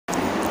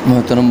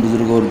محترم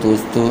بزرگوں اور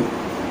دوستو،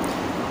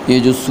 یہ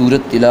جو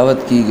سورت تلاوت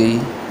کی گئی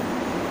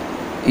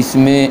اس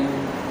میں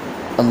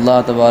اللہ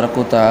تبارک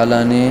و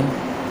تعالی نے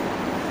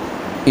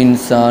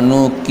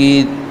انسانوں کی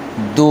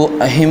دو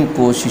اہم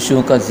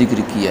کوششوں کا ذکر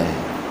کیا ہے،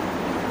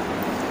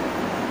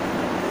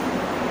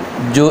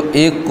 جو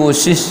ایک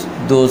کوشش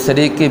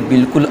دوسرے کے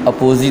بالکل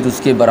اپوزٹ، اس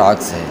کے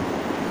برعکس ہے،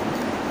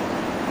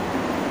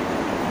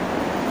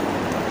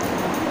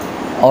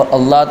 اور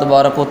اللہ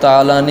تبارک و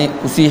تعالی نے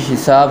اسی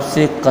حساب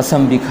سے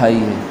قسم بھی کھائی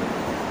ہے۔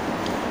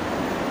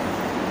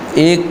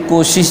 ایک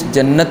کوشش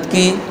جنت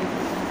کی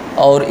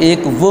اور ایک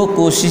وہ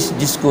کوشش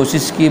جس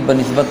کوشش کی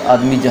بنسبت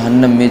آدمی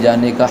جہنم میں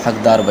جانے کا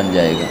حقدار بن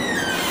جائے گا۔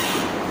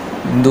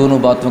 دونوں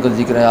باتوں کا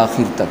ذکر ہے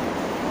آخر تک۔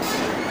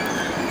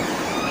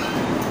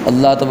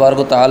 اللہ تبارک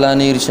و تعالی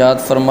نے ارشاد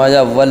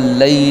فرمایا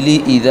واللیل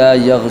اذا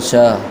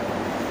یغشا،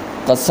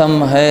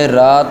 قسم ہے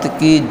رات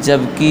کی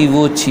جب کہ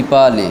وہ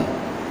چھپا لے،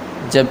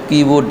 جب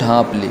کہ وہ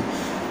ڈھانپ لے،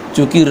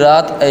 چونکہ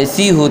رات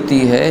ایسی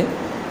ہوتی ہے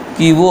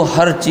کہ وہ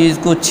ہر چیز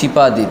کو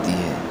چھپا دیتی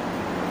ہے۔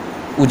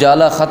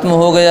 اجالا ختم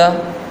ہو گیا،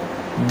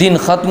 دن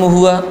ختم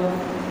ہوا،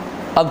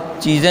 اب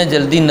چیزیں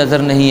جلدی نظر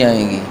نہیں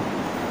آئیں گی۔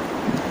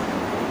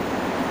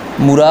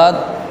 مراد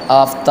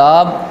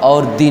آفتاب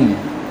اور دن۔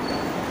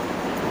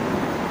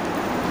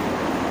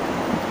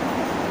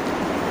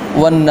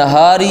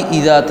 والنہار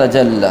اذا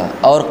تجلی،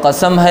 اور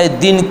قسم ہے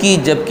دن کی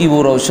جب کہ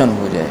وہ روشن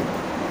ہو جائے۔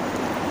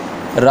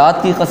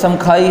 رات کی قسم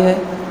کھائی ہے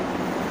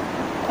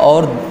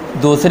اور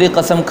دوسری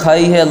قسم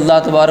کھائی ہے اللہ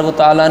تبارک و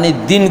تعالیٰ نے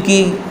دن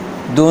کی،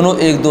 دونوں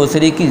ایک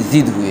دوسرے کی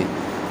ضد ہوئے۔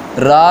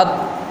 رات،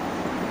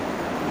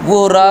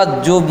 وہ رات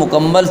جو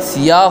مکمل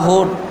سیاہ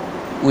ہو،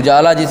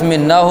 اجالا جس میں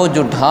نہ ہو،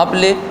 جو ڈھانپ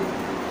لے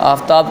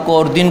آفتاب کو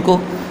اور دن کو،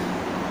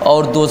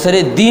 اور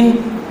دوسرے دن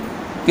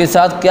کے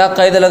ساتھ کیا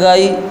قید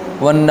لگائی؟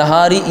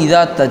 والنہار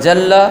اذا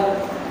تجلی،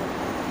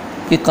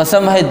 کہ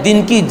قسم ہے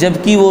دن کی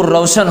جب کہ وہ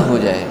روشن ہو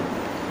جائے۔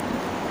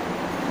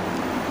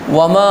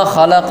 وما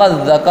خلق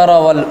الذکر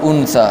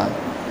والانثی،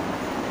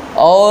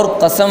 اور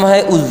قسم ہے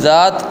اس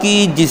ذات کی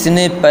جس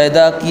نے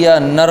پیدا کیا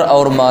نر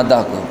اور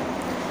مادہ کو۔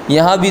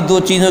 یہاں بھی دو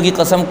چیزوں کی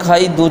قسم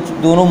کھائی،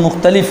 دونوں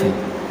مختلف ہیں،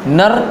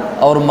 نر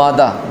اور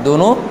مادہ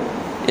دونوں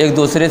ایک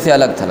دوسرے سے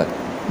الگ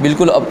تھلگ،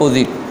 بالکل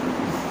اپوزٹ۔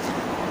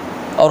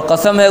 اور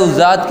قسم ہے اس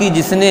ذات کی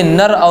جس نے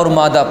نر اور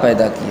مادہ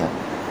پیدا کیا۔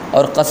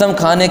 اور قسم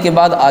کھانے کے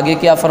بعد آگے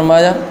کیا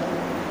فرمایا؟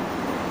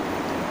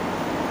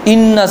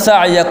 ان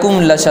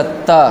سعیکم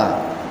لشتی،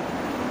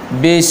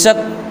 بے شک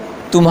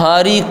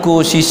تمہاری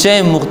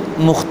کوششیں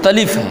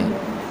مختلف ہیں،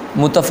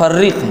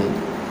 متفرق ہیں،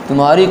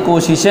 تمہاری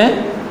کوششیں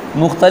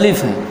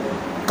مختلف ہیں۔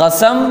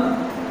 قسم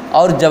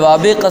اور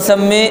جواب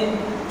قسم میں،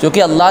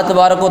 چونکہ اللہ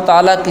تبارک و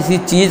تعالیٰ کسی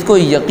چیز کو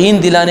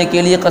یقین دلانے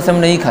کے لیے قسم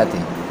نہیں کھاتے،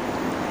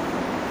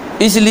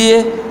 اس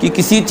لیے کہ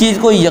کسی چیز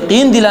کو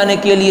یقین دلانے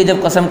کے لیے جب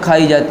قسم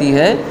کھائی جاتی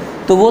ہے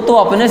تو وہ تو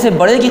اپنے سے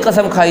بڑے کی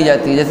قسم کھائی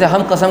جاتی ہے، جیسے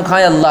ہم قسم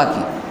کھائیں اللہ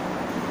کی،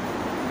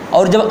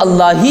 اور جب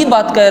اللہ ہی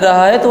بات کہہ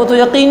رہا ہے تو وہ تو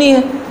یقینی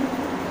ہے،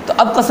 تو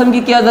اب قسم کی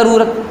کیا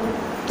ضرورت؟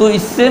 تو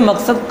اس سے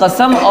مقصد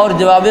قسم اور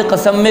جواب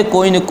قسم میں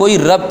کوئی نہ کوئی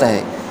ربط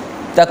ہے،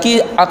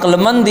 تاکہ عقل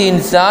مند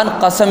انسان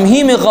قسم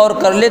ہی میں غور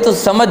کر لے تو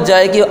سمجھ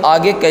جائے کہ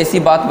آگے کیسی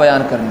بات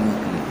بیان کرنی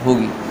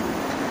ہوگی۔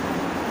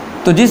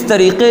 تو جس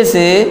طریقے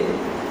سے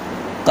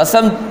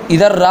قسم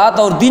ادھر رات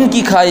اور دن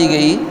کی کھائی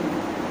گئی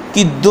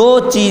کہ دو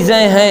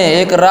چیزیں ہیں،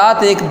 ایک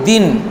رات ایک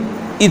دن،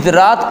 اس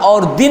رات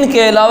اور دن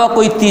کے علاوہ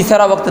کوئی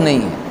تیسرا وقت نہیں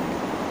ہے،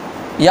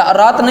 یا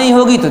رات نہیں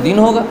ہوگی تو دن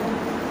ہوگا،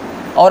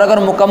 اور اگر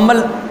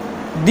مکمل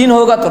دن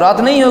ہوگا تو رات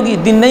نہیں ہوگی،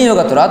 دن نہیں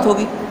ہوگا تو رات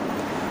ہوگی۔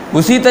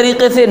 اسی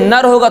طریقے سے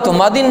نر ہوگا تو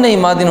مادن نہیں،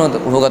 مادن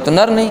ہوگا تو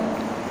نر نہیں۔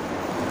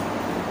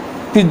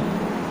 پھر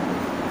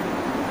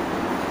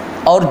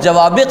اور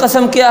جواب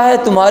قسم کیا ہے؟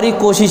 تمہاری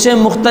کوششیں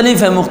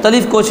مختلف ہیں،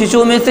 مختلف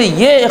کوششوں میں سے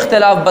یہ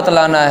اختلاف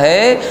بتلانا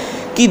ہے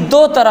کہ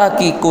دو طرح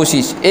کی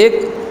کوشش،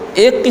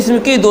 ایک قسم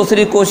کی،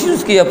 دوسری کوشش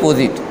اس کی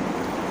اپوزٹ۔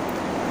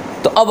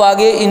 تو اب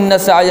آگے ان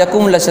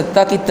سعیکم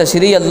لشتی کی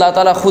تشریح اللہ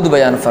تعالیٰ خود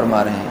بیان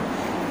فرما رہے ہیں،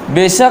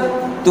 بے شک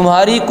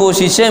تمہاری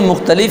کوششیں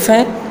مختلف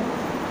ہیں۔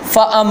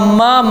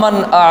 فَأَمَّا مَنْ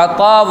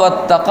أَعْطَى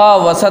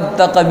وَاتَّقَى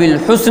وَصَدَّقَ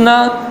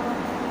بِالْحُسْنَى،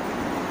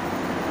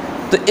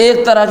 تو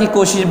ایک طرح کی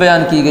کوشش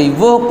بیان کی گئی،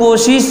 وہ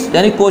کوشش،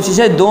 یعنی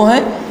کوششیں دو ہیں،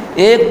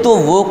 ایک تو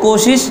وہ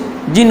کوشش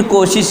جن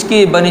کوشش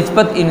کی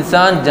بنسبت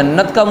انسان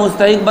جنت کا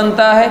مستحق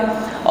بنتا ہے،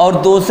 اور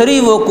دوسری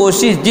وہ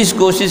کوشش جس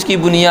کوشش کی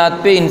بنیاد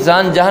پہ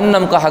انسان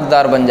جہنم کا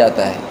حقدار بن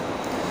جاتا ہے۔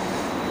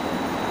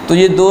 تو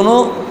یہ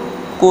دونوں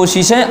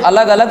کوششیں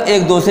الگ الگ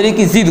ایک دوسرے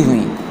کی ضد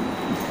ہوئیں۔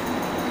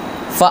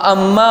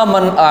 فَأَمَّا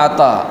مَنْ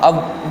أَعْطَى، اب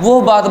وہ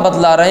بات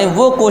بتلا رہے ہیں،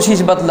 وہ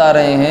کوشش بتلا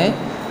رہے ہیں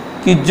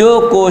کہ جو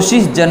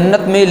کوشش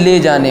جنت میں لے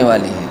جانے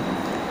والی ہے۔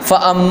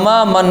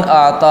 فَأَمَّا مَنْ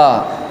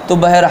أَعْطَى، تو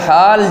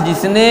بہرحال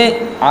جس نے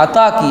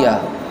عطا کیا،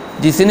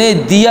 جس نے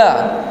دیا،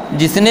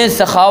 جس نے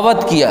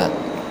سخاوت کیا،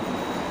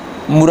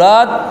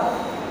 مراد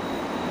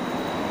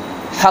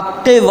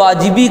حق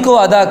واجبی کو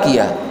ادا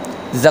کیا،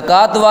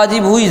 زکوٰۃ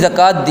واجب ہوئی،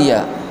 زکوٰۃ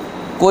دیا،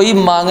 کوئی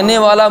مانگنے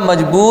والا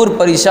مجبور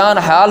پریشان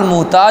حال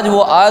محتاج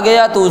وہ آ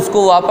گیا تو اس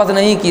کو واپس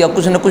نہیں کیا،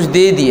 کچھ نہ کچھ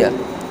دے دیا،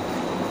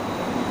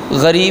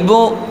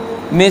 غریبوں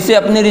میں سے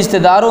اپنے رشتہ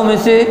داروں میں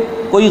سے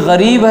کوئی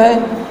غریب ہے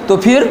تو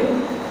پھر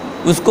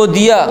اس کو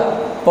دیا،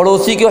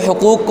 پڑوسی کے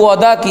حقوق کو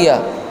ادا کیا۔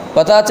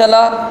 پتہ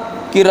چلا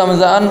کہ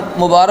رمضان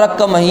مبارک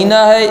کا مہینہ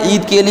ہے،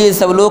 عید کے لیے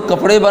سب لوگ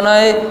کپڑے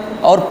بنائے،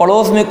 اور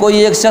پڑوس میں کوئی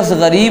ایک شخص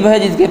غریب ہے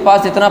جس کے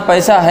پاس اتنا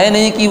پیسہ ہے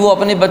نہیں کہ وہ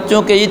اپنے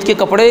بچوں کے عید کے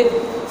کپڑے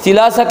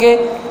سلا سکے،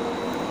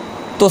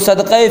 تو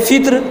صدقہ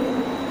فطر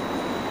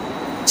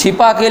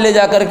چھپا کے لے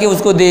جا کر کے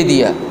اس کو دے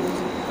دیا،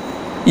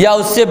 یا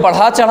اس سے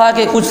بڑھا چڑھا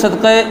کے کچھ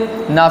صدقہ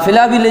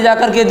نافلہ بھی لے جا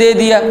کر کے دے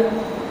دیا۔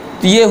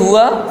 تو یہ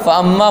ہوا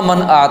فاما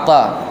من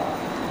اعطا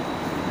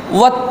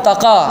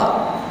واتقا۔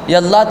 یہ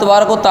اللہ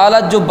تبارک و تعالیٰ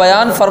جو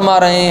بیان فرما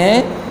رہے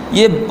ہیں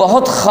یہ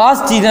بہت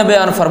خاص چیزیں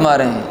بیان فرما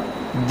رہے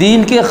ہیں،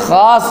 دین کے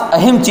خاص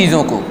اہم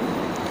چیزوں کو،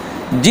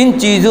 جن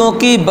چیزوں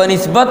کی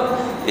بنسبت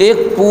ایک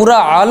پورا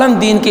عالم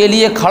دین کے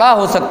لیے کھڑا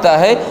ہو سکتا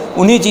ہے،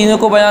 انہی چیزوں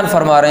کو بیان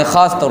فرما رہے ہیں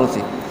خاص طور سے۔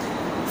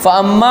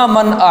 فاما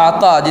من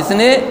اعطا، جس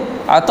نے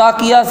عطا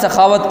کیا،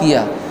 سخاوت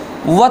کیا،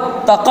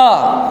 واتقا،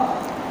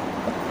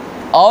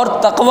 اور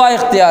تقوی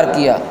اختیار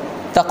کیا۔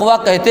 تقوی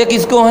کہتے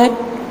کس کو ہیں؟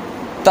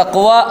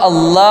 تقوی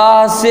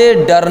اللہ سے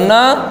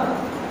ڈرنا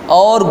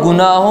اور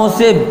گناہوں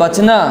سے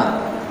بچنا،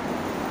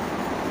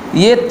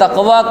 یہ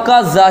تقوی کا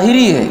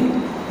ظاہری ہے،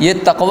 یہ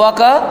تقوی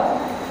کا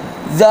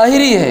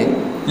ظاہری ہے،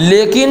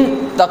 لیکن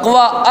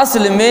تقوی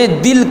اصل میں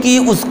دل کی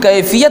اس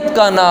کیفیت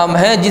کا نام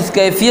ہے جس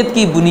کیفیت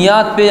کی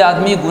بنیاد پہ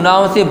آدمی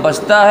گناہوں سے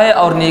بچتا ہے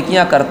اور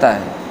نیکیاں کرتا ہے،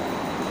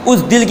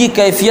 اس دل کی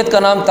کیفیت کا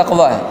نام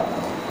تقوی ہے۔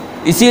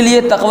 اسی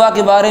لیے تقوی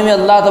کے بارے میں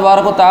اللہ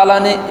تبارک و تعالیٰ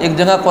نے ایک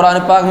جگہ قرآن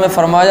پاک میں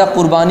فرمایا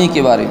قربانی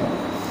کے بارے میں،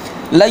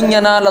 لن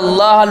ینال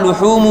اللہ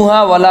لحومها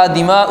ولا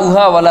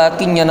دماؤها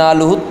ولکن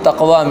ینالہ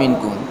التقوی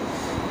منکم،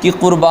 کہ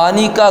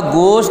قربانی کا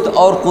گوشت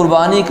اور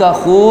قربانی کا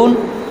خون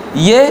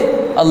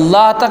یہ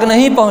اللہ تک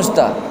نہیں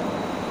پہنچتا،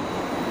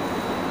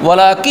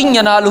 ولکن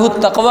ینالہ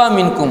التقوی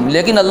منکم،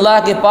 لیکن اللہ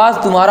کے پاس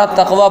تمہارا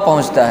تقوی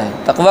پہنچتا ہے۔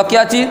 تقوی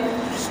کیا چیز؟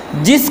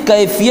 جس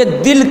کیفیت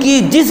دل کی،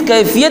 جس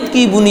کیفیت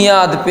کی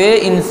بنیاد پہ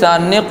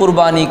انسان نے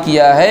قربانی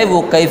کیا ہے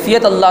وہ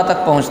کیفیت اللہ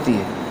تک پہنچتی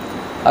ہے۔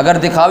 اگر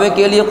دکھاوے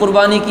کے لیے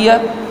قربانی کیا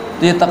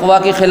تو یہ تقوی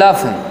کے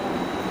خلاف ہے،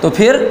 تو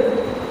پھر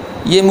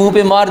یہ منہ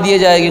پہ مار دیے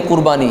جائے گی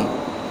قربانی۔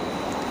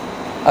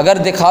 اگر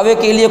دکھاوے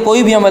کے لیے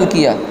کوئی بھی عمل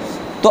کیا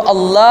تو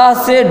اللہ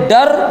سے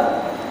ڈر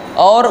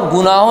اور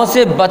گناہوں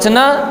سے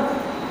بچنا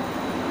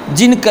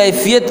جن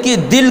کیفیت کی،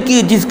 دل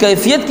کی جس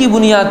کیفیت کی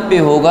بنیاد پہ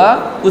ہوگا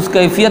اس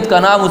کیفیت کا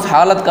نام، اس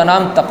حالت کا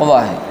نام تقوی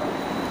ہے۔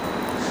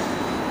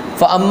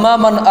 فاما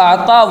من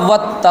اعطا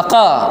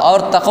واتقا، اور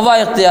تقوی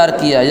اختیار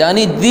کیا،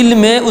 یعنی دل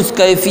میں اس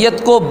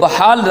کیفیت کو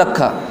بحال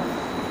رکھا،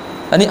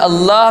 یعنی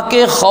اللہ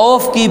کے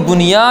خوف کی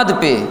بنیاد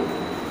پہ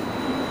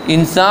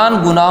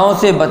انسان گناہوں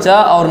سے بچا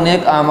اور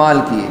نیک اعمال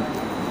کیے۔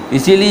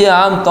 اسی لیے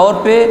عام طور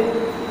پہ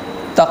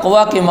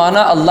تقوی کے معنی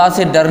اللہ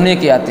سے ڈرنے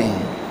کے آتے ہیں،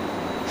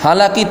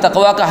 حالانکہ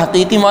تقوی کا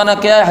حقیقی معنی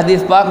کیا ہے؟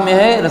 حدیث پاک میں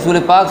ہے، رسول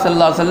پاک صلی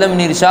اللہ علیہ وسلم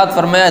نے ارشاد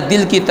فرمایا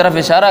دل کی طرف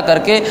اشارہ کر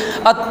کے،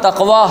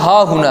 التقوی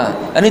ہا ہنا،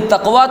 یعنی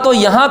تقوی تو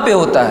یہاں پہ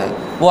ہوتا ہے،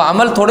 وہ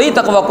عمل تھوڑی ہی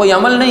تقوی کوئی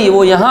عمل نہیں ہے،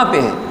 وہ یہاں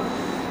پہ ہے۔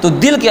 تو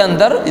دل کے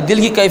اندر، دل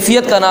کی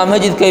کیفیت کا نام ہے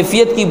جس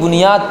کیفیت کی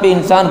بنیاد پہ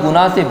انسان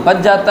گناہ سے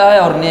بچ جاتا ہے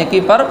اور نیکی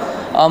پر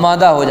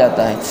آمادہ ہو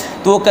جاتا ہے،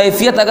 تو وہ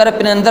کیفیت اگر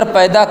اپنے اندر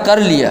پیدا کر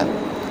لیا،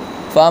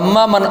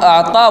 فاما من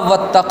اعطا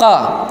واتقا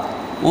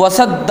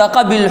وصدق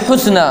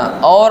بالحسنى،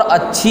 اور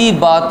اچھی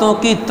باتوں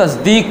کی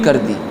تصدیق کر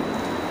دی۔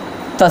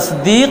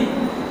 تصدیق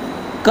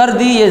کر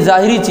دی یہ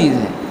ظاہری چیز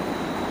ہے،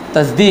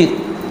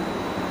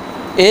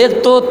 تصدیق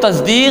ایک تو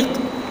تصدیق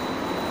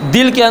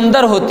دل کے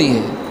اندر ہوتی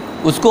ہے،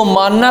 اس کو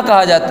ماننا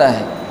کہا جاتا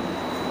ہے،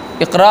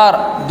 اقرار،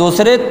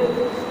 دوسرے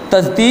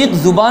تصدیق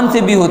زبان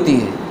سے بھی ہوتی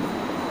ہے۔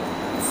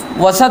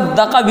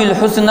 وصدق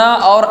بالحسنى،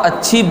 اور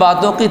اچھی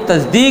باتوں کی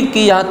تصدیق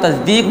کی، یہاں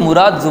تصدیق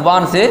مراد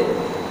زبان سے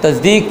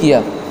تصدیق کیا۔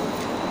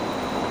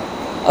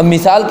 اب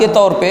مثال کے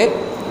طور پہ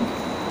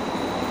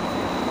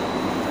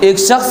ایک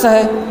شخص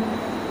ہے،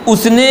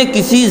 اس نے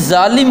کسی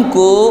ظالم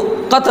کو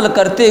قتل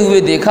کرتے ہوئے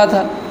دیکھا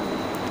تھا،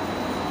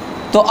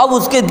 تو اب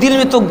اس کے دل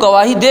میں تو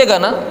گواہی دے گا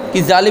نا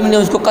کہ ظالم نے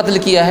اس کو قتل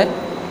کیا ہے،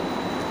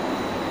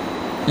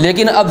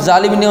 لیکن اب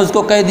ظالم نے اس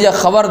کو کہہ دیا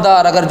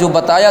خبردار اگر جو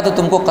بتایا تو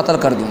تم کو قتل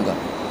کر دوں گا،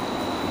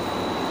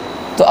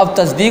 تو اب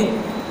تصدیق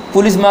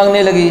پولیس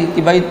مانگنے لگی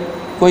کہ بھائی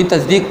کوئی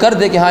تصدیق کر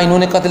دے کہ ہاں انہوں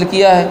نے قتل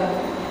کیا ہے۔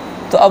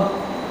 تو اب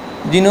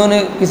جنہوں نے،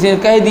 کسی نے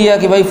کہہ دیا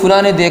کہ بھائی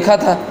فلاں نے دیکھا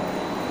تھا،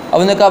 اب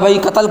انہوں نے کہا بھائی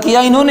قتل کیا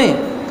انہوں نے؟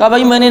 کہا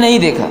بھائی میں نے نہیں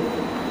دیکھا،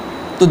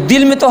 تو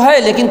دل میں تو ہے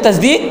لیکن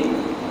تصدیق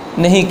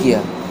نہیں کیا۔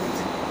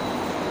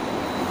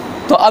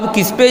 تو اب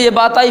کس پہ یہ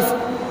بات آئی؟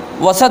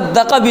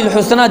 وصدق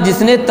بالحسنى،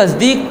 جس نے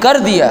تصدیق کر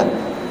دیا۔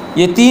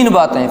 یہ تین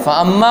باتیں،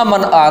 فاما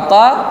من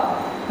اعطا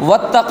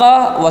واتقى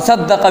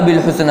وصدق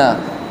بالحسنى،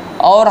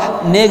 اور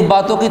نیک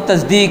باتوں کی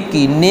تصدیق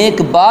کی۔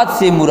 نیک بات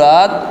سے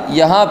مراد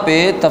یہاں پہ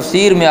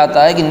تفسیر میں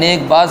آتا ہے کہ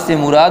نیک بات سے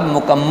مراد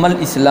مکمل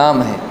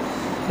اسلام ہے،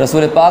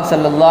 رسول پاک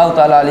صلی اللہ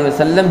تعالیٰ علیہ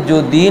وسلم جو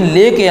دین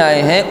لے کے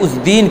آئے ہیں اس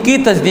دین کی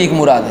تصدیق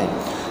مراد ہے۔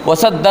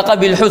 وصدق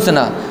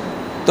بالحسنى،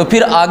 تو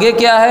پھر آگے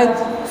کیا ہے؟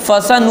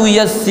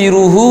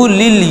 فَسَنُيَسِّرُهُ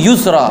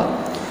لِلْيُسْرَى،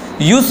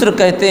 یسر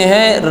کہتے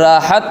ہیں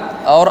راحت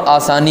اور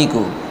آسانی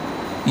کو،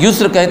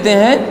 یسر کہتے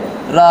ہیں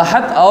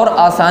راحت اور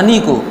آسانی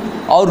کو،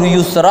 اور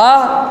یسرا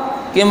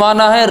کے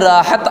معنی ہے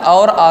راحت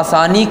اور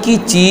آسانی کی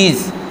چیز۔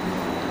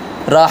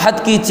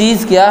 راحت کی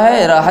چیز کیا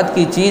ہے؟ راحت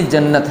کی چیز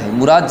جنت ہے،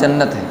 مراد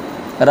جنت ہے،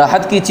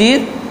 راحت کی چیز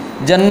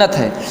جنت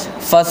ہے۔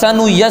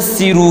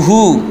 فَسَنُيَسِّرُهُ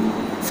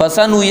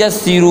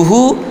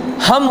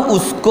ہم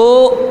اس کو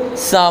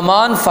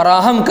سامان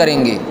فراہم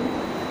کریں گے۔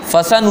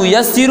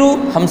 فَسَنُيَسِّرُ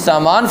ہم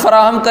سامان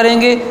فراہم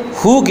کریں گے،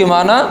 ہو کے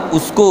معنی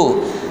اس کو،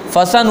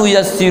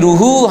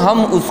 فَسَنُيَسِّرُهُ ہم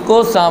اس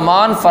کو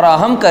سامان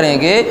فراہم کریں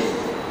گے،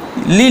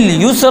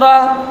 لِلْيُسْرَى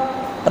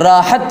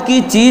راحت کی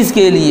چیز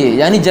کے لیے،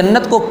 یعنی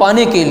جنت کو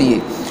پانے کے لیے۔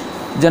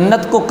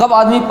 جنت کو کب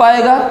آدمی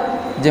پائے گا؟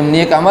 جب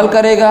نیک عمل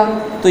کرے گا۔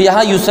 تو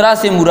یہاں یسرا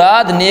سے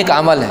مراد نیک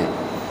عمل ہے۔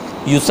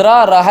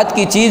 یسرا راحت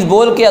کی چیز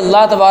بول کے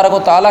اللہ تبارک و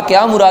تعالیٰ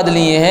کیا مراد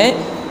لیے ہیں؟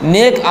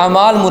 نیک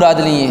اعمال مراد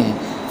لیے ہیں۔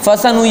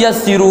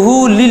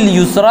 فَسَنُيَسِّرُهُ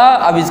لِلْيُسْرَى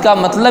اب اس کا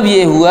مطلب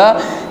یہ ہوا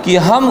کہ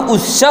ہم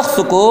اس شخص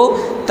کو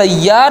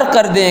تیار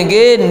کر دیں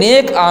گے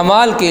نیک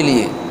اعمال کے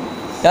لیے،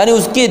 یعنی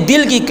اس کے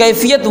دل کی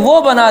کیفیت وہ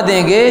بنا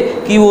دیں گے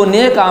کہ وہ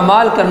نیک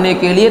اعمال کرنے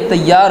کے لیے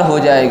تیار ہو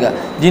جائے گا،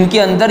 جن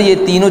کے اندر یہ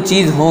تینوں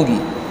چیز ہوں گی۔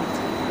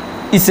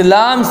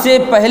 اسلام سے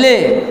پہلے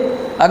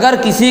اگر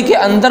کسی کے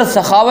اندر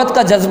سخاوت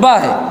کا جذبہ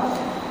ہے،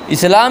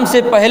 اسلام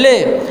سے پہلے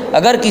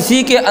اگر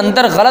کسی کے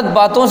اندر غلط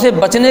باتوں سے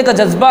بچنے کا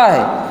جذبہ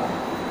ہے،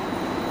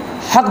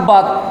 حق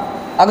بات،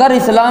 اگر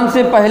اسلام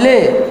سے پہلے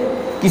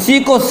کسی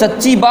کو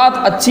سچی بات،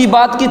 اچھی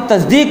بات کی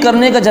تصدیق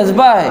کرنے کا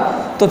جذبہ ہے،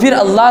 تو پھر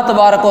اللہ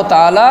تبارک و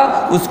تعالیٰ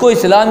اس کو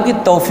اسلام کی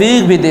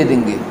توفیق بھی دے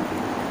دیں گے۔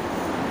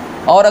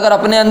 اور اگر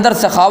اپنے اندر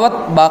سخاوت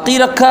باقی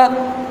رکھا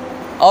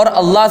اور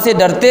اللہ سے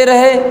ڈرتے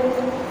رہے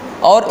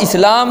اور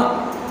اسلام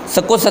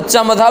کو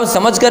سچا مذہب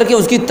سمجھ کر کے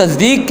اس کی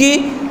تصدیق کی،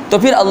 تو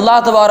پھر اللہ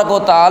تبارک و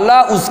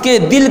تعالیٰ اس کے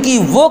دل کی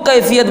وہ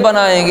کیفیت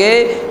بنائیں گے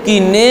کہ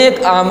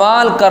نیک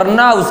اعمال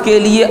کرنا اس کے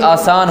لیے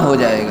آسان ہو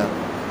جائے گا۔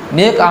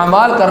 نیک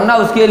اعمال کرنا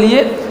اس کے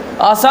لیے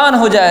آسان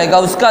ہو جائے گا،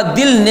 اس کا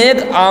دل نیک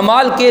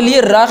اعمال کے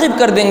لیے راغب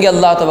کر دیں گے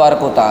اللہ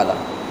تبارک و تعالیٰ۔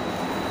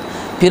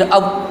 پھر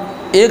اب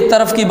ایک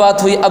طرف کی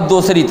بات ہوئی، اب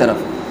دوسری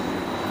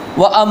طرف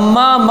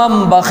وَأَمَّا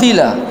مَن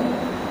بَخِلَ،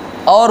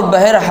 اور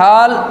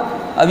بہرحال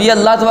اب یہ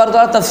اللہ تبارک و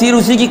تعالیٰ تفسیر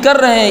اسی کی کر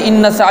رہے ہیں،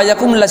 إِنَّ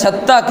سَعْيَكُمْ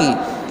لَشَتَّىٰ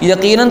کی،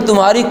 یقیناً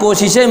تمہاری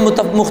کوششیں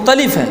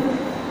مختلف ہیں۔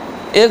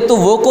 ایک تو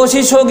وہ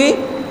کوشش ہوگی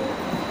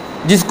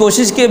جس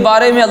کوشش کے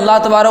بارے میں اللہ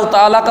تبارک و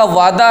تعالیٰ کا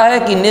وعدہ ہے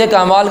کہ نیک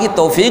اعمال کی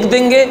توفیق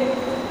دیں گے،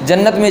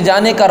 جنت میں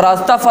جانے کا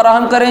راستہ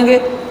فراہم کریں گے۔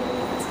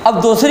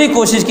 اب دوسری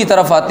کوشش کی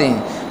طرف آتے ہیں،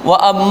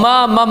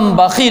 وَأَمَّا مَن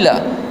بَخِلَ،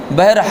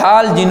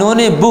 بہرحال جنہوں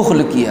نے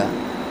بخل کیا۔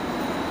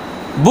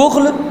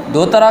 بخل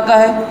دو طرح کا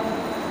ہے،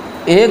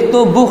 ایک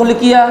تو بخل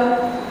کیا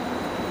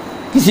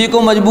کسی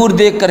کو مجبور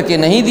دیکھ کر کے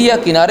نہیں دیا،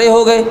 کنارے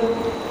ہو گئے،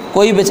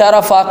 کوئی بیچارہ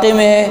فاقے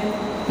میں ہے،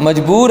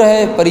 مجبور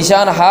ہے،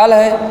 پریشان حال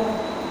ہے،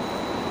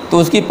 تو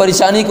اس کی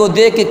پریشانی کو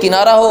دیکھ کے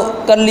کنارہ ہو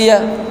کر لیا،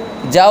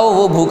 جاؤ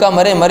وہ بھوکا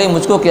مرے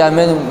مجھ کو کیا،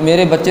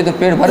 میرے بچے تو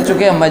پیٹ بھر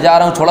چکے ہیں، میں جا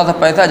رہا ہوں، تھوڑا سا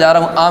پیسہ جا رہا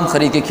ہوں آم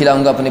خرید کے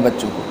کھلاؤں گا اپنے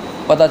بچوں کو،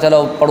 پتہ چلا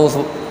وہ پڑوس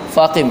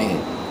فاقے میں ہے،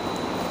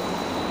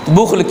 تو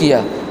بخل کیا۔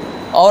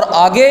 اور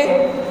آگے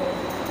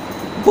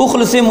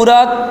بخل سے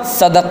مراد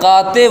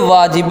صدقات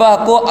واجبہ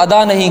کو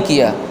ادا نہیں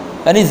کیا،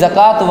 یعنی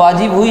زکوٰۃ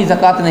واجب ہوئی،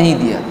 زکوٰۃ نہیں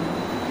دیا۔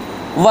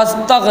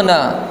 واستغنا،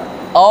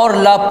 اور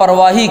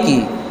لاپرواہی کی،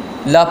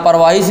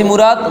 لاپرواہی سے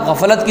مراد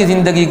غفلت کی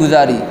زندگی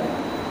گزاری۔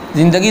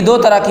 زندگی دو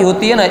طرح کی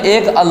ہوتی ہے نا،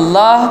 ایک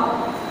اللہ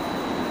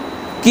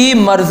کی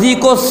مرضی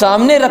کو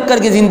سامنے رکھ کر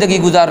کے زندگی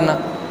گزارنا،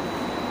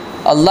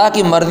 اللہ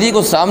کی مرضی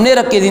کو سامنے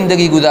رکھ کے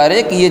زندگی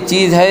گزارے کہ یہ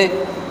چیز ہے،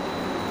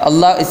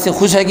 اللہ اس سے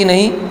خوش ہے کہ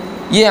نہیں،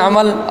 یہ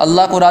عمل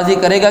اللہ کو راضی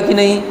کرے گا کہ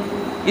نہیں،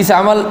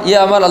 یہ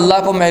عمل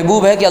اللہ کو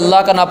محبوب ہے کہ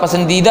اللہ کا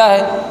ناپسندیدہ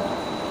ہے۔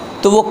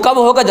 تو وہ کب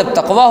ہوگا؟ جب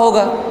تقویٰ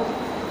ہوگا۔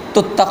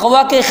 تو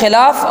تقویٰ کے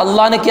خلاف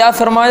اللہ نے کیا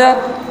فرمایا؟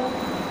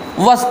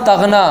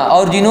 واستغنا،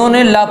 اور جنہوں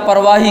نے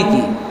لاپرواہی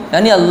کی،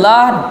 یعنی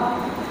اللہ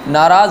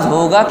ناراض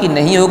ہوگا کہ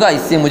نہیں ہوگا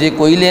اس سے مجھے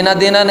کوئی لینا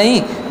دینا نہیں،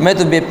 میں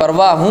تو بے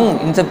پرواہ ہوں،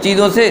 ان سب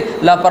چیزوں سے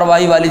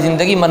لاپرواہی والی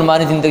زندگی،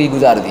 منمانی زندگی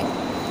گزار دی۔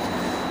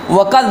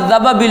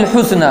 وَكَذَّبَ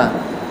بِالْحُسْنَى،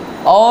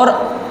 اور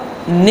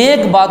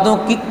نیک باتوں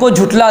کو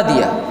جھٹلا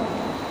دیا،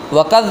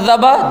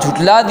 وَكَذَّبَ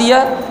جھٹلا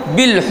دیا،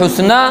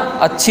 بِالْحُسْنَى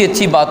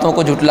اچھی باتوں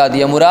کو جھٹلا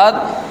دیا، مراد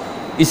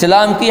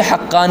اسلام کی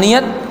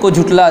حقانیت کو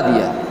جھٹلا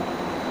دیا۔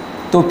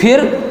 تو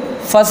پھر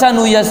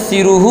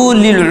فَسَنُيَسِّرُهُ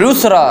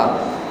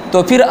لِلْعُسْرَى،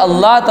 تو پھر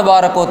اللہ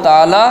تبارک و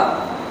تعالی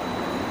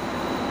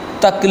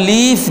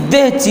تکلیف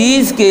دہ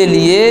چیز کے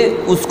لیے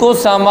اس کو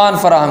سامان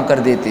فراہم کر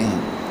دیتے ہیں۔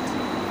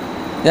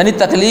 یعنی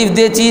تکلیف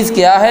دہ چیز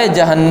کیا ہے؟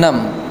 جہنم،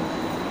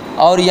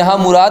 اور یہاں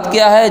مراد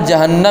کیا ہے؟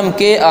 جہنم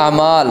کے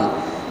اعمال،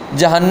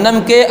 جہنم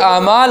کے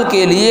اعمال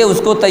کے لیے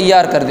اس کو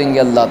تیار کر دیں گے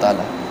اللہ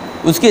تعالیٰ،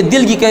 اس کے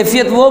دل کی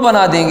کیفیت وہ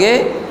بنا دیں گے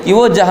کہ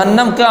وہ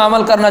جہنم کا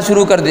عمل کرنا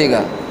شروع کر دے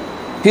گا،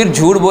 پھر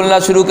جھوٹ بولنا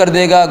شروع کر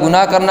دے گا،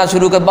 گناہ کرنا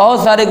شروع بہت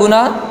سارے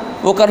گناہ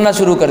وہ کرنا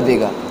شروع کر دے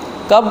گا۔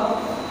 کب؟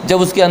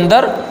 جب اس کے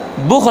اندر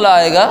بخل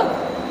آئے گا،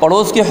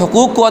 پڑوس کے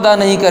حقوق کو ادا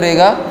نہیں کرے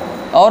گا،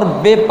 اور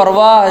بے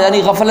پرواہ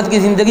یعنی غفلت کی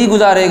زندگی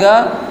گزارے گا،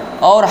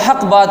 اور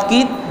حق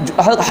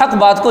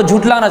بات کو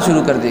جھٹلانا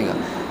شروع کر دے گا۔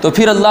 تو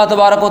پھر اللہ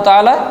تبارک و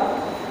تعالی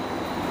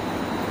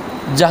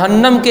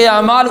جہنم کے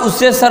اعمال اس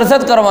سے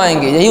سرزد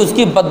کروائیں گے. یہی اس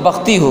کی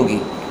بدبختی ہوگی،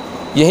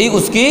 یہی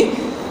اس کی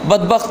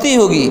بدبختی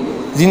ہوگی.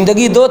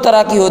 زندگی دو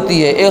طرح کی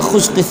ہوتی ہے، ایک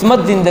خوش قسمت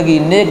زندگی،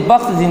 نیک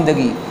بخت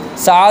زندگی،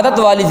 سعادت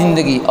والی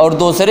زندگی، اور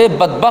دوسرے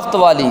بدبخت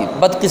والی،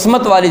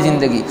 بدقسمت والی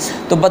زندگی.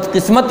 تو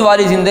بدقسمت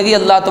والی زندگی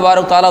اللہ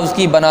تبارک و تعالیٰ اس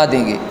کی بنا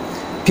دیں گے.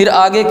 پھر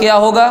آگے کیا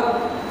ہوگا؟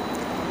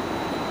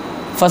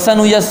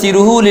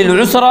 فَسَنُيَسِّرُهُ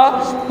لِلْعُسْرَىٰ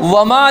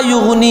وَمَا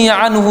يُغْنِي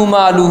عَنْهُ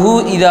مَالُهُ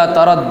إِذَا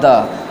تَرَدَّىٰ.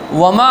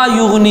 وَمَا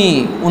يُغْنِي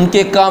ان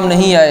کے کام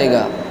نہیں آئے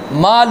گا،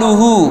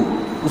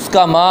 مَالُهُ اس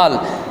کا مال،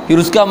 پھر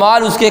اس کا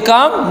مال اس کے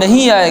کام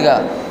نہیں آئے گا.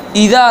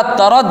 اذا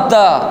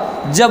تردّا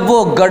جب وہ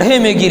گڑھے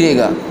میں گرے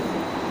گا،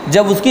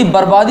 جب اس کی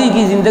بربادی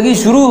کی زندگی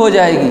شروع ہو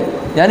جائے گی،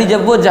 یعنی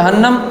جب وہ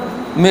جہنم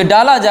میں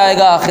ڈالا جائے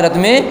گا آخرت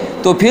میں،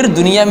 تو پھر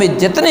دنیا میں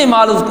جتنے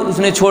مال اس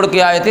نے چھوڑ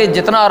کے آئے تھے،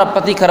 جتنا ارب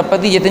پتی کھرب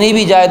پتی جتنی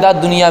بھی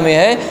جائیداد دنیا میں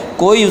ہے،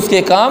 کوئی اس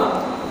کے کام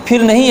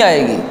پھر نہیں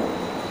آئے گی.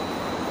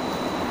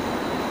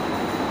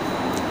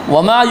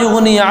 وما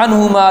یغنی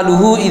عنہ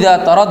مالہ اذا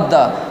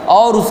تردّا،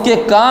 اور اس کے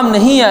کام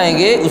نہیں آئیں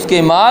گے اس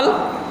کے مال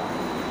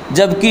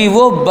جبکہ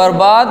وہ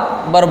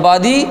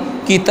بربادی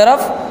کی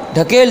طرف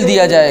ڈھکیل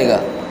دیا جائے گا.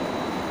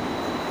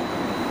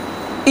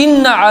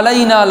 ان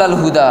علینا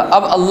للہدی،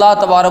 اب اللہ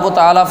تبارک و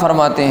تعالیٰ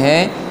فرماتے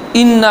ہیں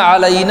ان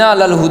علینا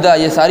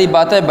للہدی، یہ ساری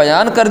باتیں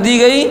بیان کر دی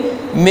گئی،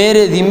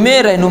 میرے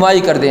ذمے رہنمائی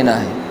کر دینا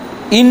ہے.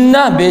 ان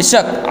بے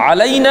شک،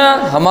 علینا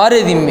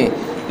ہمارے ذمے،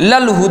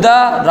 للہدی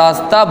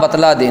راستہ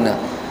بتلا دینا.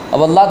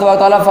 اب اللہ تبارک و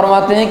تعالیٰ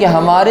فرماتے ہیں کہ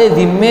ہمارے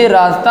ذمے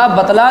راستہ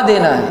بتلا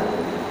دینا ہے،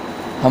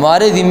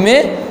 ہمارے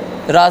ذمے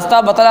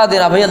راستہ بتلا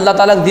دینا. بھائی اللہ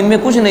تعالیٰ کے ذمے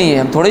کچھ نہیں ہے،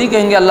 ہم تھوڑے ہی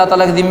کہیں گے اللہ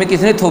تعالیٰ کے ذمے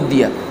کس نے تھوپ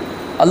دیا.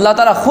 اللہ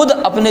تعالیٰ خود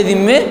اپنے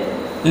ذمے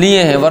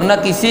لیے ہیں، ورنہ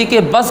کسی کے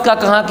بس کا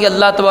کہاں کہ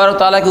اللہ تبارک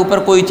تعالیٰ کے اوپر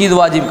کوئی چیز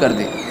واجب کر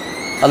دے.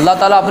 اللہ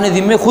تعالیٰ اپنے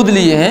ذمے خود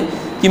لیے ہیں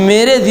کہ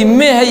میرے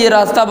ذمے ہے یہ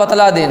راستہ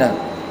بتلا دینا.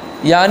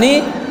 یعنی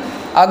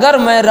اگر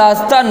میں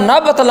راستہ نہ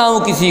بتلاؤں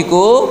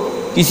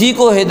کسی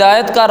کو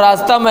ہدایت کا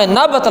راستہ میں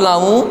نہ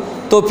بتلاؤں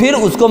تو پھر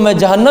اس کو میں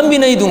جہنم بھی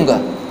نہیں دوں گا.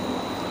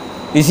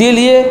 اسی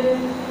لیے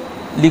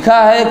لکھا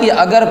ہے کہ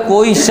اگر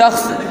کوئی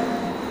شخص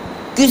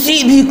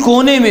کسی بھی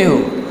کونے میں ہو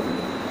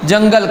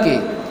جنگل کے،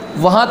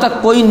 وہاں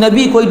تک کوئی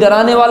نبی، کوئی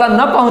ڈرانے والا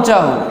نہ پہنچا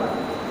ہو،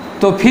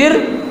 تو پھر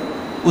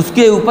اس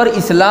کے اوپر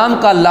اسلام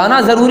کا لانا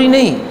ضروری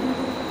نہیں،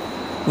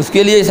 اس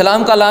کے لیے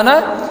اسلام کا لانا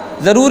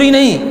ضروری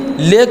نہیں.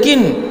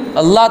 لیکن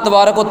اللہ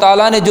تبارک و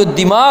تعالیٰ نے جو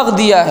دماغ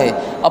دیا ہے،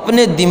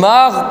 اپنے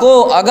دماغ کو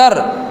اگر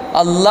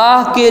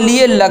اللہ کے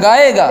لیے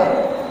لگائے گا،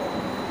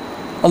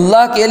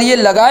 اللہ کے لیے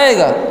لگائے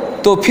گا،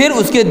 تو پھر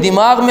اس کے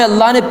دماغ میں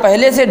اللہ نے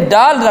پہلے سے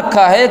ڈال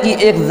رکھا ہے کہ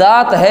ایک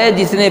ذات ہے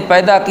جس نے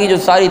پیدا کی، جو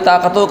ساری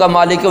طاقتوں کا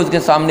مالک ہے، اس کے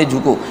سامنے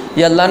جھکو.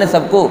 یہ اللہ نے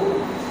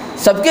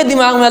سب کے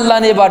دماغ میں اللہ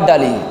نے یہ بات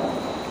ڈالی ہے.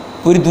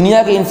 پوری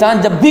دنیا کے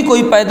انسان جب بھی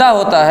کوئی پیدا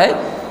ہوتا ہے،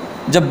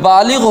 جب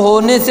بالغ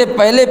ہونے سے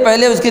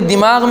پہلے اس کے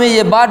دماغ میں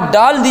یہ بات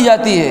ڈال دی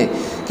جاتی ہے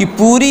کہ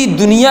پوری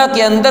دنیا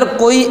کے اندر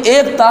کوئی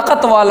ایک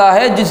طاقت والا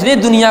ہے جس نے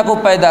دنیا کو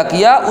پیدا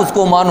کیا، اس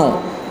کو مانو.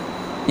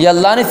 یہ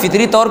اللہ نے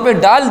فطری طور پہ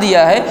ڈال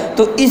دیا ہے،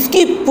 تو اس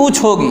کی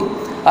پوچھ ہوگی.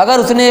 اگر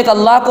اس نے ایک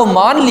اللہ کو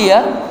مان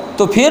لیا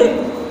تو پھر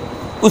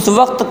اس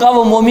وقت کا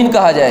وہ مومن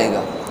کہا جائے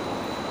گا.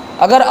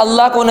 اگر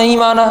اللہ کو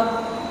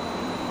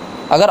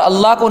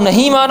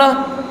نہیں مانا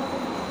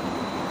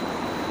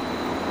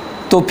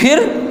تو پھر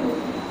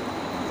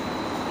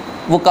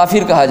وہ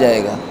کافر کہا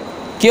جائے گا.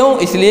 کیوں؟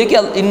 اس لیے کہ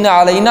ان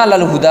علینا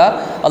للہدی،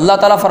 اللہ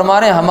تعالیٰ فرما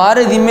رہے ہیں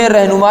ہمارے ذمے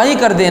رہنمائی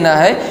کر دینا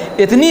ہے.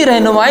 اتنی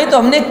رہنمائی تو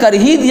ہم نے کر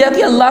ہی دیا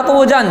کہ اللہ کو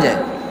وہ جان جائے.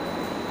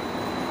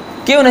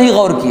 کیوں نہیں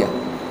غور کیا؟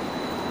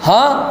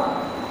 ہاں،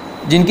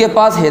 جن کے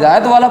پاس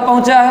ہدایت والا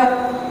پہنچا ہے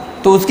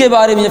تو اس کے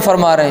بارے میں یہ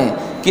فرما رہے ہیں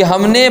کہ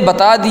ہم نے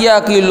بتا دیا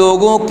کہ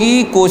لوگوں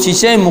کی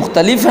کوششیں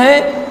مختلف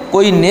ہیں،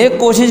 کوئی نیک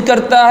کوشش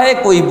کرتا ہے،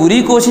 کوئی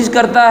بری کوشش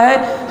کرتا ہے.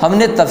 ہم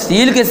نے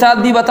تفصیل کے ساتھ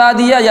بھی بتا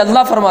دیا، یا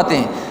اللہ فرماتے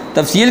ہیں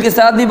تفصیل کے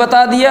ساتھ بھی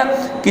بتا دیا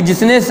کہ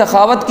جس نے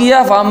سخاوت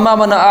کیا فَأَمَّا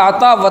مَنْ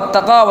أَعْطَىٰ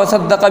وَاتَّقَىٰ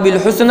وَصَدَّقَ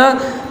بِالْحُسْنَىٰ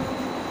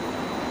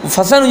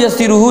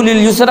فَسَنُيَسِّرُهُ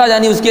لِلْيُسْرَىٰ،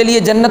 یعنی اس کے لیے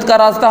جنت کا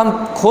راستہ ہم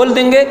کھول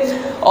دیں گے.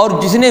 اور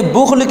جس نے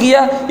بخل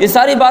کیا، یہ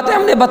ساری باتیں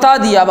ہم نے بتا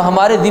دیا، اب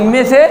ہمارے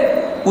ذمے سے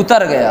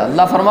اتر گیا.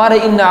 اللہ فرما رہے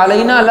ان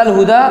علینا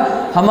للہدی،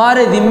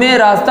 ہمارے ذمے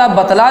راستہ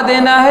بتلا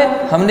دینا ہے،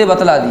 ہم نے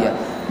بتلا دیا.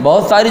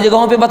 بہت ساری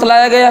جگہوں پہ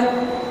بتلایا گیا،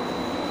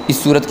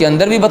 اس صورت کے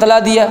اندر بھی بتلا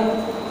دیا.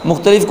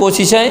 مختلف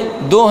کوششیں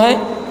دو ہیں،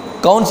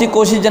 کون سی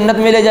کوشش جنت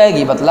میں لے جائے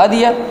گی بتلا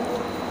دیا.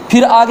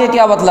 پھر آگے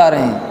کیا بتلا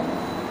رہے ہیں؟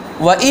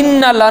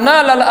 وَإِنَّ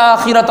لَنَا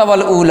لَلْآخِرَةَ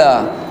وَالْأُولَىٰ،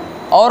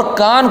 اور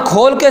کان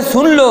کھول کے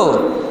سن لو،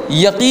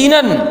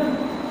 یقیناً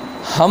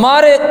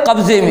ہمارے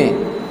قبضے میں،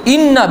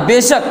 ان بے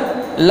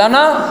شک،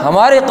 لنا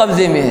ہمارے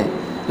قبضے میں ہے،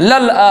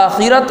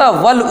 للآخرۃ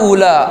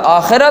والاولیٰ،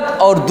 آخرت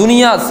اور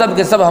دنیا سب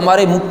کے سب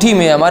ہمارے مٹھی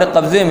میں، ہمارے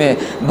قبضے میں.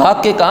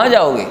 بھاگ کے کہاں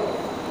جاؤ گے؟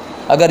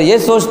 اگر یہ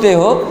سوچتے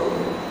ہو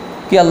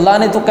کہ اللہ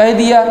نے تو کہہ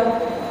دیا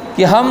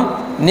کہ ہم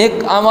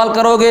نیک اعمال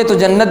کرو گے تو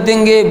جنت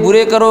دیں گے،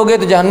 برے کرو گے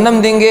تو جہنم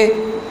دیں گے،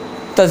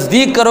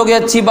 تصدیق کرو گے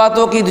اچھی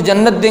باتوں کی تو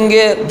جنت دیں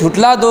گے،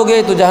 جھٹلا دو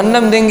گے تو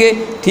جہنم دیں گے،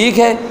 ٹھیک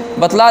ہے،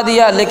 بتلا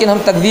دیا، لیکن ہم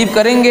تکذیب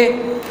کریں گے،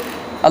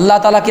 اللہ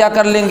تعالیٰ کیا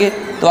کر لیں گے؟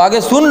 تو آگے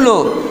سن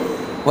لو،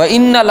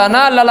 وَإِنَّ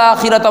لَنَا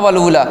لَلْآخِرَةَ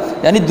وَالْأُولَىٰ،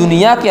 یعنی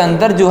دنیا کے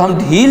اندر جو ہم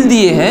ڈھیل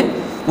دیے ہیں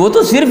وہ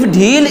تو صرف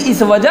ڈھیل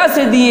اس وجہ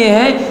سے دیے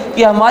ہیں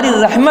کہ ہماری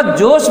رحمت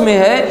جوش میں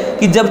ہے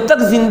کہ جب تک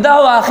زندہ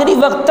ہو آخری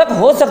وقت تک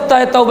ہو سکتا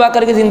ہے توبہ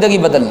کر کے زندگی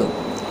بدل لو،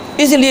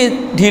 اس لیے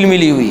ڈھیل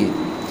ملی ہوئی ہے۔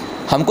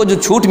 ہم کو جو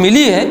چھوٹ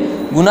ملی ہے،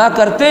 گناہ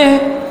کرتے ہیں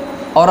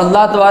اور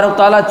اللہ تبارک و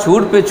تعالیٰ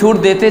چھوٹ پہ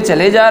چھوٹ دیتے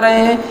چلے جا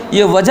رہے ہیں۔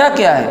 یہ وجہ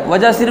کیا ہے؟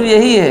 وجہ صرف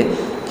یہی ہے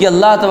کہ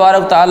اللہ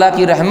تبارک و تعالیٰ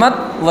کی رحمت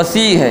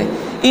وسیع ہے۔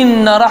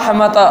 ان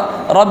رحمت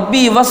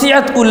ربی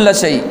وسعت کل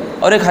شیء،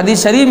 اور ایک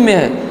حدیث شریف میں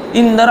ہے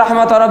ان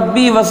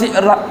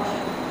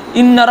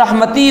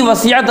رحمتی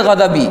وسعت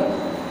غضبی،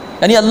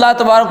 یعنی اللہ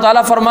تبارک و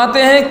تعالیٰ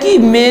فرماتے ہیں کہ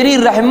میری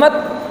رحمت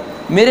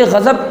میرے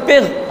غضب پہ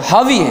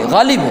حاوی ہے،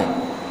 غالب ہے۔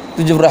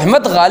 تو جب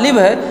رحمت غالب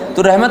ہے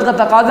تو رحمت کا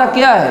تقاضا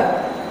کیا ہے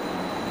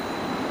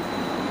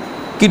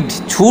کہ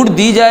چھوٹ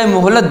دی جائے،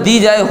 مہلت دی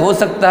جائے، ہو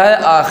سکتا ہے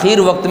آخر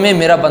وقت میں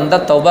میرا بندہ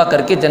توبہ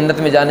کر کے جنت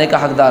میں جانے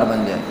کا حقدار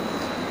بن جائے۔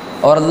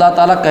 اور اللہ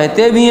تعالیٰ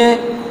کہتے بھی ہیں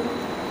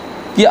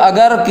کہ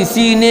اگر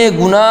کسی نے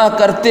گناہ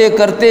کرتے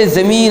کرتے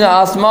زمین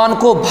آسمان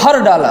کو بھر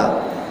ڈالا،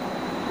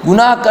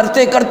 گناہ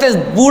کرتے کرتے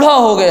بوڑھا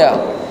ہو گیا،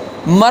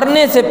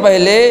 مرنے سے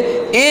پہلے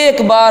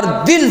ایک بار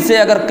دل سے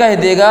اگر کہہ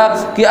دے گا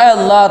کہ اے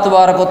اللہ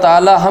تبارک و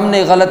تعالی ہم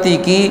نے غلطی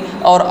کی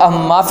اور ہم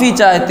معافی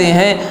چاہتے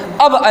ہیں،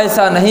 اب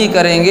ایسا نہیں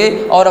کریں گے،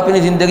 اور اپنی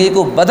زندگی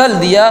کو بدل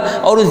دیا،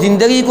 اور اس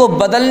زندگی کو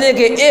بدلنے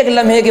کے ایک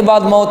لمحے کے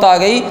بعد موت آ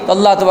گئی، تو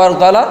اللہ تبارک و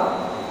تعالی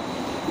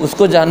اس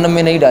کو جہنم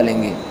میں نہیں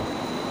ڈالیں گے۔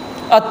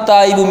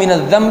 التائب من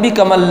الذنب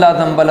کمن لا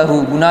ذنب لہ،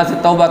 گناہ سے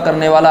توبہ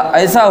کرنے والا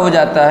ایسا ہو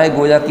جاتا ہے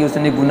گویا کہ اس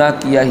نے گناہ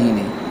کیا ہی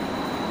نہیں۔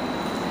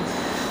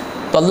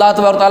 تو اللہ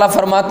تبارک و تعالیٰ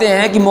فرماتے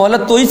ہیں کہ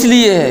مہلت تو اس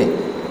لیے ہے،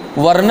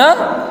 ورنہ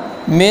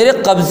میرے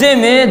قبضے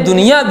میں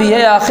دنیا بھی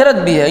ہے، آخرت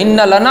بھی ہے۔ ان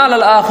لنا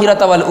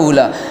للآخرۃ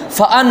والأولیٰ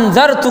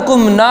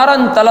فانذرتکم نارا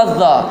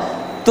تلظی،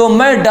 تو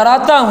میں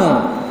ڈراتا ہوں،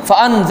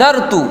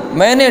 فانذرت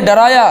میں نے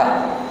ڈرایا،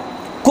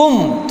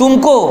 تم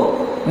کو،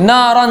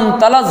 نارا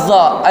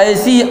تلظی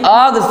ایسی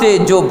آگ سے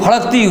جو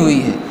بھڑکتی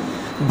ہوئی ہے،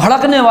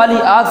 بھڑکنے والی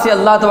آگ سے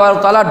اللہ تبارک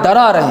و تعالیٰ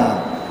ڈرا رہے ہیں۔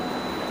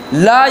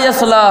 لا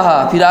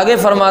یصلاھا، پھر آگے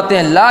فرماتے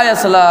ہیں لا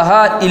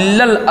یصلاھا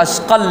الا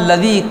الاشقی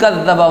الذی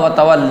کذب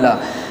وتولی،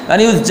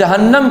 یعنی اس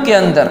جہنم کے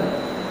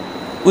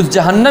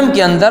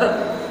اندر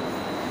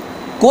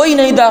کوئی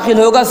نہیں داخل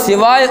ہوگا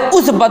سوائے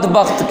اس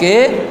بدبخت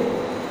کے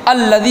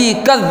الذی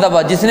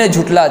کذب، جس نے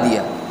جھٹلا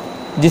دیا،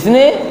 جس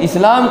نے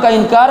اسلام کا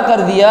انکار کر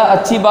دیا،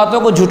 اچھی باتوں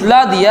کو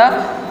جھٹلا دیا،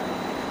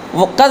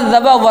 وہ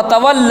کذب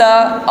وتولی،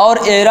 اور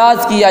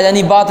اعراض کیا،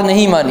 یعنی بات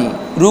نہیں مانی،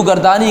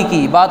 روگردانی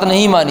کی، بات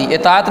نہیں مانی،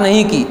 اطاعت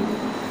نہیں کی،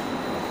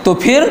 تو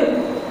پھر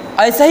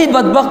ایسا ہی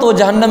بدبخت وہ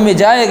جہنم میں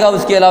جائے گا،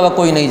 اس کے علاوہ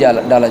کوئی نہیں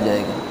ڈالا جائے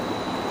گا۔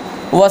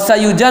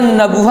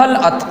 وَسَيُجَنَّبُهَا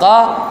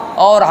الْأَتْقَى،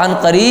 اور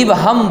عنقریب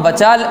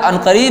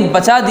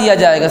بچا دیا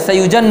جائے گا،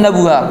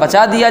 سَيُجَنَّبُهَا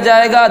بچا دیا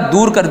جائے گا،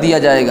 دور کر دیا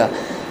جائے گا۔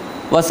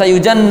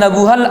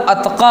 وَسَيُجَنَّبُهَا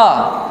الْأَتْقَى،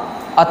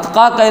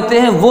 اتقا کہتے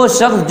ہیں وہ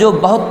شخص جو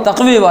بہت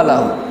تقوی والا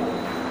ہو،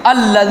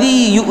 الَّذِي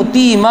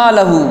يُؤْتِي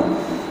مَالَهُ،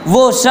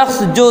 وہ شخص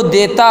جو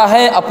دیتا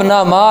ہے اپنا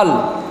مال،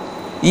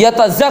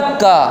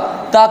 یتزکا،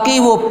 تاکہ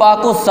وہ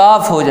پاک و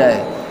صاف ہو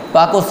جائے،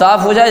 پاک و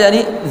صاف ہو جائے،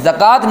 یعنی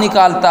زکوٰۃ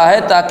نکالتا ہے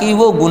تاکہ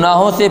وہ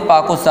گناہوں سے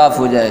پاک و صاف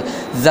ہو جائے۔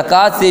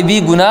 زکوٰۃ سے بھی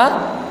گناہ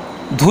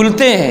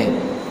دھلتے ہیں،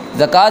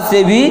 زکوٰۃ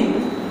سے بھی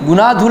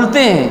گناہ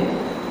دھلتے ہیں۔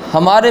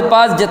 ہمارے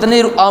پاس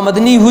جتنی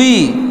آمدنی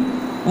ہوئی،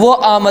 وہ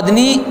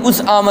آمدنی،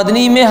 اس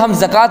آمدنی میں ہم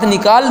زکوٰۃ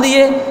نکال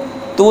دیے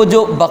تو وہ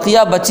جو بقیہ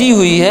بچی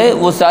ہوئی ہے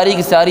وہ ساری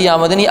کی ساری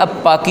آمدنی اب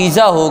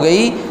پاکیزہ ہو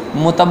گئی،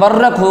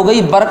 متبرک ہو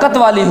گئی، برکت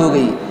والی ہو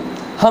گئی۔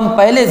 ہم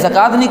پہلے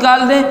زکوٰۃ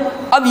نکال دیں،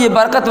 اب یہ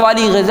برکت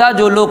والی غذا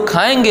جو لوگ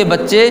کھائیں گے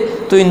بچے،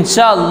 تو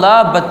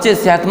انشاءاللہ بچے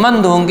صحت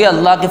مند ہوں گے،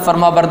 اللہ کے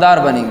فرما بردار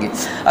بنیں گے۔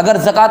 اگر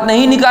زکوٰۃ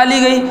نہیں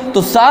نکالی گئی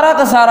تو سارا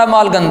کا سارا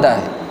مال گندہ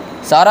ہے،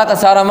 سارا کا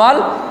سارا مال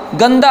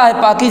گندہ ہے،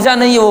 پاکیزہ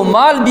نہیں ہے، وہ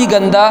مال بھی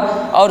گندہ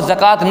اور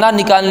زکوٰۃ نہ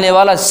نکالنے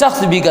والا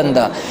شخص بھی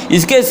گندہ۔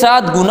 اس کے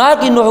ساتھ گناہ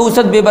کی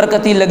نحوست بے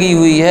برکتی لگی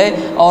ہوئی ہے،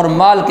 اور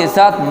مال کے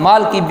ساتھ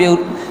مال کی بے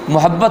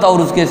محبت اور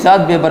اس کے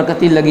ساتھ بے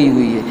برکتی لگی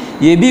ہوئی ہے۔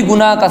 یہ بھی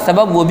گناہ کا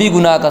سبب، وہ بھی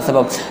گناہ کا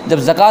سبب۔ جب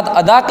زکوٰۃ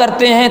ادا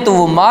کرتے ہیں تو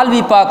وہ مال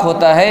بھی پاک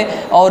ہوتا ہے،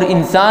 اور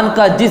انسان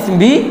کا جسم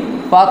بھی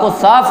پاک و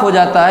صاف ہو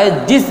جاتا ہے،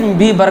 جسم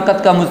بھی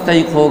برکت کا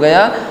مستحق ہو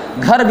گیا،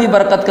 گھر بھی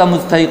برکت کا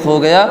مستحق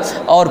ہو گیا،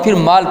 اور پھر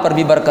مال پر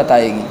بھی برکت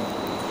آئے گی۔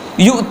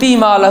 یؤتی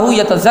مالہ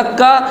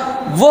یتزکا،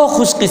 وہ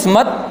خوش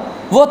قسمت،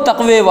 وہ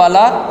تقوی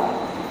والا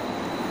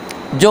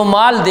جو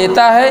مال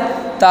دیتا ہے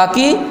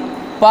تاکہ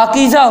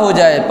پاکیزہ ہو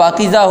جائے،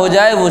 پاکیزہ ہو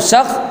جائے وہ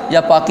شخص،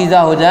 یا پاکیزہ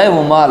ہو جائے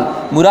وہ مال،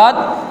 مراد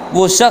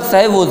وہ شخص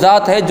ہے، وہ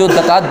ذات ہے جو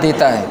زکوٰۃ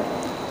دیتا ہے۔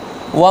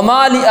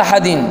 ومال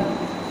احد،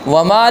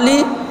 ومال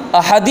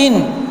احد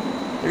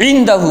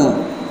عندہ،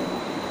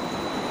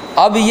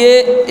 اب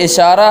یہ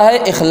اشارہ ہے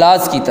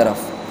اخلاص کی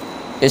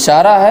طرف،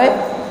 اشارہ ہے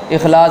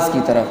اخلاص کی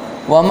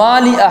طرف۔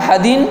 ومال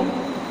احد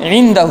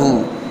عندہ،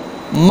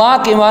 ما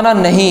کے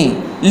معنی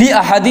نہیں،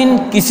 لاحد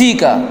کسی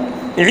کا،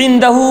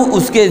 عندہ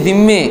اس کے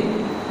ذمے،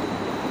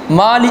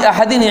 مال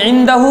احد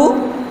عندہ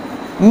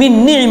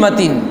من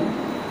نعمتن،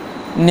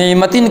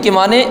 نعمتن کے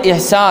معنی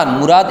احسان،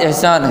 مراد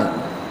احسان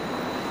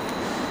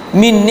ہے،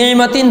 من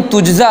نعمتن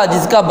تجزا،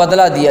 جس کا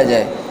بدلہ دیا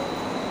جائے،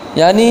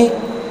 یعنی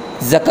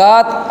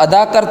زکوٰۃ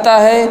ادا کرتا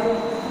ہے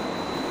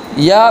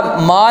یا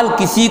مال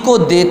کسی کو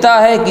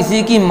دیتا ہے،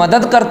 کسی کی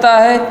مدد کرتا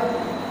ہے،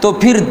 تو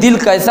پھر دل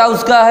کیسا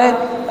اس کا ہے؟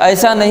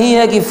 ایسا نہیں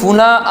ہے کہ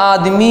فلاں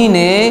آدمی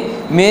نے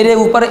میرے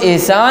اوپر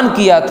احسان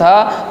کیا تھا،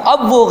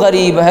 اب وہ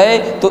غریب ہے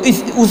تو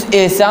اس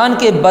احسان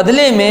کے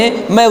بدلے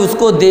میں اس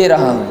کو دے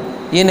رہا ہوں،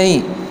 یہ نہیں،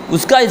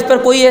 اس کا اس پر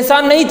کوئی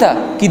احسان نہیں تھا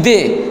کہ دے،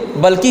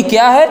 بلکہ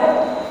کیا ہے؟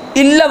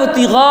 الا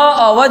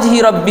ابتغاء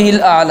وجہ ربہ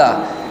الاعلی،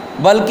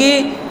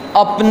 بلکہ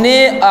اپنے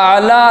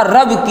اعلیٰ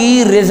رب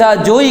کی رضا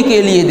جوئی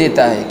کے لیے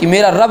دیتا ہے کہ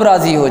میرا رب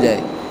راضی ہو جائے۔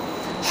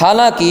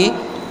 حالانکہ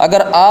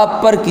اگر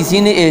آپ پر کسی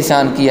نے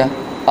احسان کیا،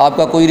 آپ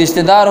کا کوئی رشتہ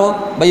دار ہو،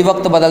 بھئی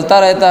وقت بدلتا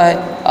رہتا ہے،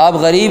 آپ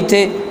غریب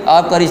تھے،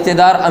 آپ کا رشتہ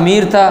دار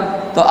امیر تھا،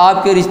 تو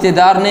آپ کے رشتہ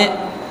دار نے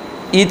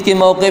عید کے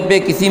موقع پہ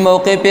کسی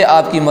موقع پہ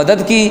آپ کی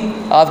مدد کی،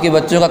 آپ کے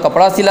بچوں کا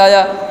کپڑا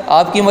سلایا،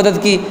 آپ کی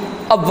مدد کی،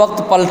 اب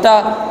وقت پلٹا،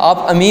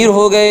 آپ امیر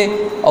ہو گئے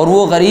اور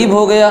وہ غریب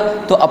ہو گیا،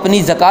 تو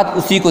اپنی زکوٰۃ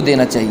اسی کو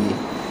دینا چاہیے،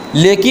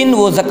 لیکن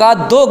وہ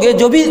زکوٰۃ دو گے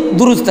جو بھی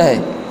درست ہے،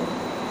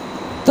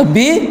 تب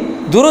بھی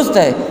درست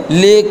ہے،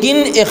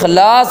 لیکن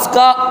اخلاص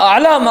کا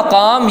اعلیٰ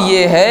مقام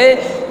یہ ہے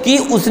کہ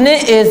اس نے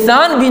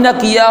احسان بھی نہ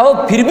کیا ہو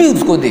پھر بھی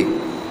اس کو دے،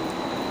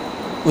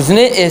 اس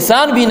نے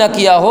احسان بھی نہ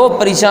کیا ہو،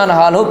 پریشان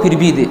حال ہو، پھر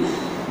بھی دے۔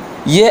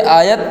 یہ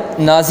آیت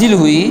نازل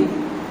ہوئی،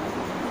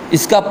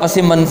 اس کا پس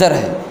منظر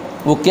ہے،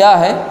 وہ کیا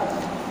ہے؟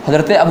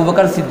 حضرت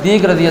ابوبکر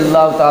صدیق رضی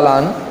اللہ تعالیٰ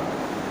عنہ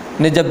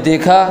نے جب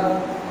دیکھا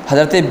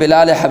حضرت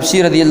بلال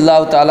حبشی رضی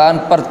اللہ تعالیٰ عنہ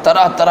پر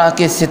طرح طرح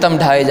کے ستم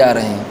ڈھائے جا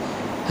رہے ہیں۔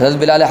 حضرت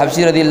بلال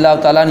حبشی رضی اللہ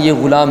تعالیٰ عنہ یہ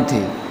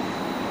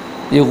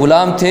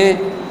غلام تھے،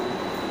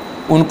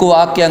 ان کو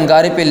آگ کے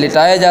انگارے پہ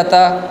لٹایا جاتا،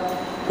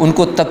 ان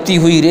کو تپتی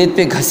ہوئی ریت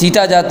پہ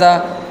گھسیٹا جاتا،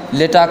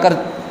 لٹا کر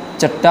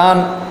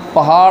چٹان،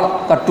 پہاڑ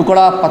کا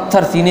ٹکڑا،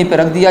 پتھر سینے پہ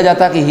رکھ دیا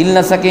جاتا کہ ہل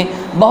نہ سکیں،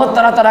 بہت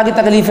طرح طرح کی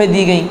تکلیفیں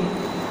دی گئیں،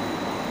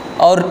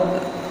 اور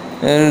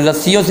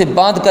رسیوں سے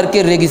باندھ کر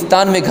کے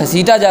ریگستان میں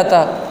گھسیٹا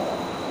جاتا،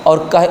 اور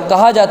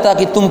کہا جاتا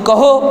کہ تم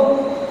کہو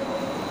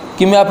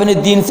کہ میں اپنے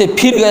دین سے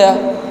پھر گیا،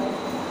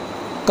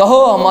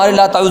 کہو ہمارے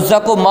لات عزا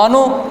کو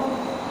مانو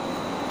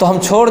تو ہم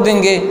چھوڑ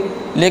دیں گے،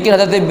 لیکن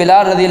حضرت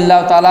بلال رضی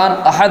اللہ تعالیٰ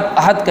عنہ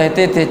احد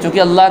کہتے تھے، چونکہ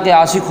اللہ کے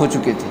عاشق ہو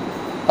چکے تھے،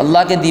 اللہ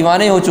کے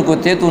دیوانے ہو چکے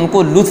تھے، تو ان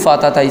کو لطف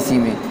آتا تھا اسی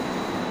میں،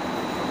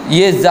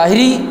 یہ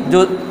ظاہری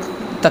جو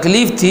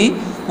تکلیف تھی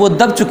وہ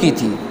دب چکی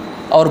تھی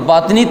اور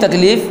باطنی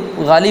تکلیف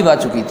غالب آ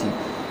چکی تھی۔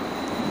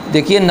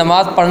 دیکھیے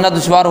نماز پڑھنا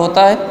دشوار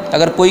ہوتا ہے،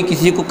 اگر کوئی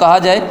کسی کو کہا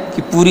جائے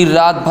کہ پوری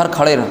رات بھر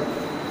کھڑے رہو،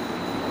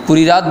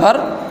 پوری رات بھر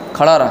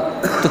کھڑا رہا،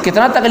 تو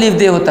کتنا تکلیف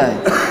دہ ہوتا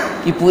ہے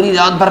کہ پوری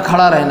رات بھر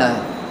کھڑا رہنا ہے۔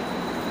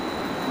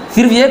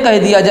 صرف یہ کہہ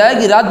دیا جائے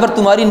کہ رات بھر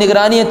تمہاری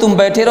نگرانی ہے، تم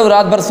بیٹھے رہو،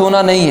 رات بھر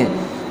سونا نہیں ہے،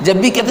 جب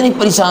بھی کتنی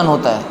پریشان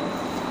ہوتا ہے۔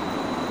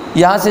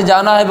 یہاں سے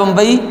جانا ہے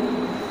بمبئی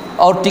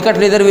اور ٹکٹ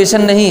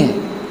ریزرویشن نہیں ہے،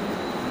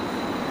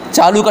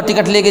 چالو کا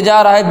ٹکٹ لے کے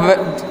جا رہا ہے،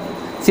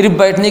 صرف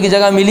بیٹھنے کی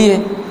جگہ ملی ہے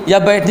یا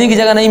بیٹھنے کی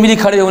جگہ نہیں ملی،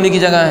 کھڑے ہونے کی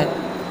جگہ ہے،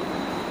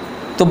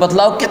 تو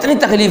بتلاؤ کتنی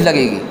تکلیف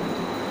لگے گی،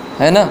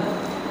 ہے نا؟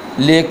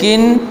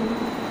 لیکن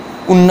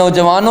ان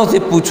نوجوانوں سے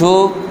پوچھو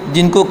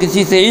جن کو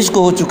کسی سے عشق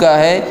ہو چکا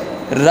ہے،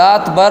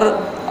 رات بھر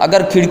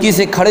اگر کھڑکی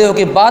سے کھڑے ہو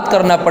کے بات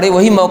کرنا پڑے،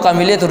 وہی موقع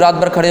ملے تو رات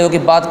بھر کھڑے ہو کے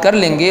بات کر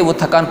لیں گے، وہ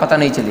تھکان پتہ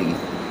نہیں چلے گی۔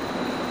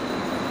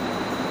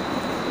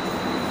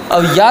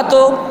 اب یا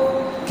تو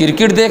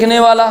کرکٹ دیکھنے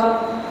والا،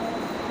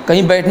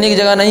 کہیں بیٹھنے کی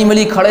جگہ نہیں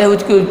ملی، کھڑے ہو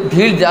کے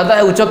بھیڑ زیادہ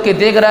ہے، اچک کے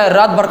دیکھ رہا ہے،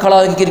 رات بھر کھڑا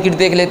ہو کے کرکٹ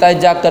دیکھ لیتا ہے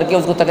جاگ کر کے،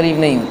 اس کو تکلیف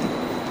نہیں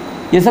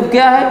ہوتی۔ یہ سب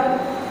کیا ہے؟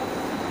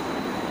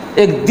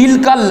 ایک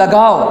دل کا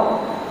لگاؤ۔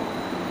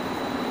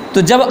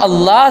 تو جب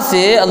اللہ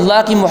سے، اللہ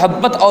کی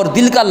محبت اور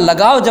دل کا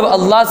لگاؤ جب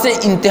اللہ سے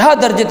انتہا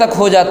درجے تک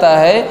ہو جاتا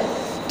ہے،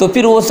 تو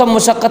پھر وہ سب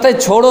مشقتیں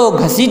چھوڑو،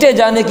 گھسیٹے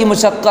جانے کی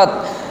مشقت،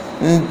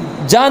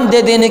 جان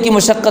دے دینے کی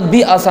مشقت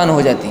بھی آسان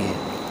ہو جاتی ہے۔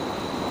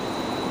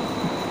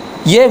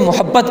 یہ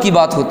محبت کی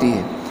بات ہوتی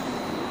ہے۔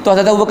 تو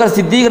حضرت ابوبکر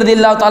صدیق رضی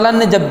اللہ تعالیٰ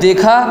نے جب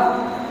دیکھا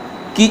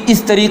کہ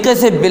اس طریقے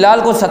سے بلال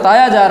کو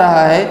ستایا جا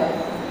رہا ہے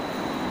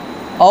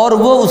اور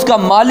وہ اس کا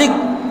مالک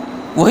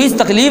وہی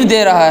تکلیف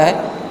دے رہا ہے،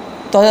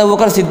 تو حضرت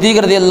ابوبکر صدیق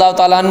رضی اللہ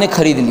تعالیٰ نے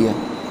خرید لیا۔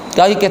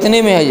 کہا کہ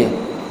کتنے میں ہے یہ؟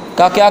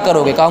 کہا کیا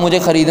کرو گے؟ کہا مجھے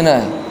خریدنا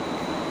ہے۔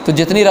 تو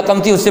جتنی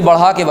رقم تھی اس سے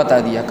بڑھا کے بتا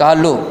دیا، کہا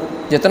لو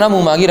جتنا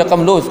منہ مانگی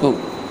رقم لو، اس کو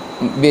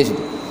بیچ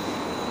دو۔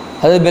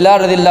 حضرت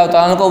بلال رضی اللہ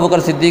تعالیٰ کو ابوبکر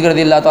صدیق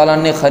رضی اللہ تعالیٰ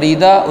نے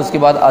خریدا، اس کے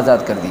بعد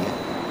آزاد کر دیا۔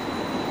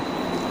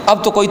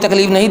 اب تو کوئی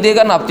تکلیف نہیں دے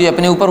گا نا، اب تو یہ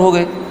اپنے اوپر ہو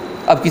گئے،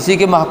 اب کسی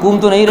کے محکوم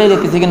تو نہیں رہ گئے،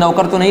 کسی کے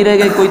نوکر تو نہیں رہ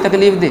گئے کوئی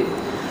تکلیف دے۔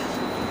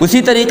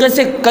 اسی طریقے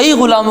سے کئی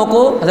غلاموں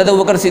کو حضرت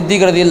ابوبکر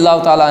صدیق رضی اللہ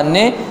تعالیٰ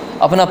نے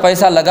اپنا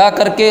پیسہ لگا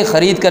کر کے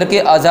خرید کر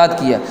کے آزاد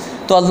کیا۔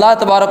 تو اللہ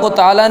تبارک و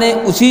تعالیٰ نے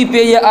اسی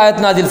پہ یہ آیت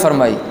نازل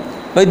فرمائی۔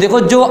 بھائی دیکھو،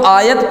 جو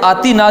آیت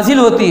آتی نازل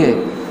ہوتی ہے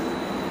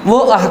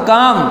وہ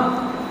احکام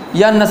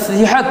یا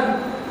نصیحت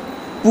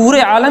پورے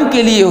عالم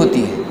کے لیے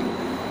ہوتی ہے،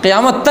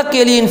 قیامت تک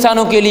کے لیے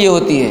انسانوں کے لیے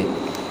ہوتی ہے،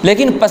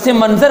 لیکن پس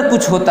منظر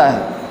کچھ ہوتا ہے،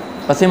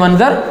 پس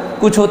منظر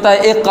کچھ ہوتا ہے،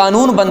 ایک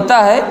قانون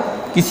بنتا ہے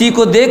کسی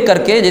کو دیکھ کر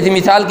کے، جیسے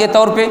مثال کے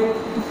طور پہ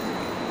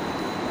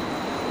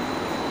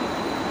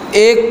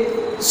ایک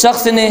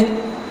شخص نے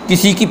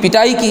کسی کی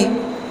پٹائی کی،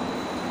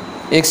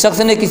 ایک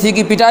شخص نے کسی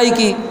کی پٹائی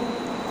کی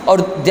اور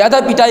زیادہ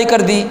پٹائی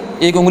کر دی،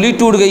 ایک انگلی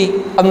ٹوٹ گئی۔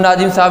 اب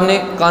ناظم صاحب نے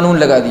قانون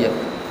لگا دیا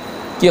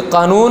کہ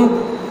قانون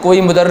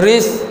کوئی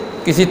مدرس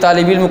کسی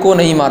طالب علم کو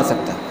نہیں مار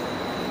سکتا،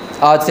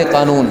 آج سے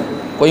قانون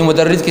کوئی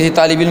مدرس کسی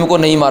طالب علم کو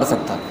نہیں مار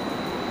سکتا۔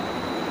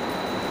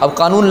 اب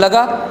قانون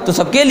لگا تو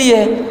سب کے لیے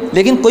ہے،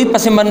 لیکن کوئی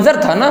پس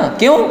منظر تھا نا،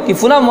 کیوں کہ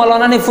فلاں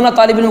مولانا نے فلاں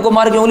طالب علم کو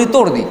مار کے انگلی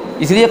توڑ دی،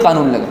 اس لیے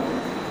قانون لگا۔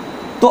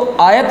 تو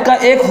آیت کا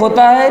ایک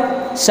ہوتا ہے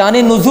شان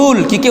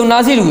نزول کہ کیوں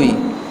نازل ہوئی،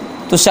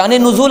 تو شان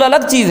نزول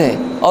الگ چیز ہے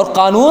اور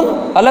قانون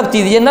الگ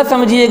چیز۔ یہ نہ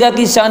سمجھیے گا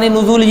کہ شان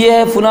نزول یہ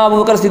ہے فلاں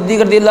ابوبکر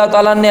صدیق رضی اللہ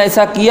تعالیٰ نے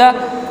ایسا کیا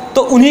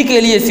تو انہی کے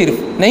لیے صرف،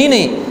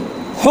 نہیں،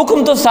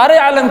 حکم تو سارے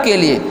عالم کے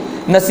لیے،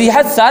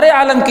 نصیحت سارے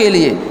عالم کے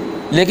لیے،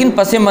 لیکن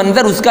پس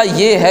منظر اس کا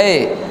یہ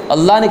ہے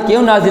اللہ نے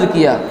کیوں نازل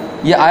کیا۔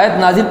 یہ آیت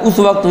نازل اس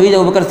وقت ہوئی جب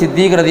ابوبکر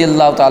صدیق رضی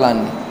اللہ تعالیٰ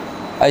نے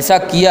ایسا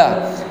کیا،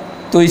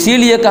 تو اسی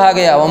لیے کہا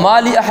گیا وَمَا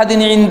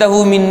لِأَحَدٍ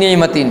عِندَهُ مِن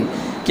نِعْمَةٍ،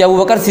 کہ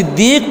ابوبکر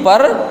صدیق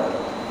پر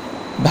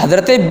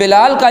حضرت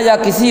بلال کا یا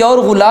کسی اور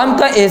غلام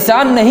کا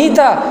احسان نہیں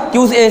تھا کہ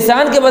اس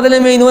احسان کے بدلے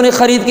میں انہوں نے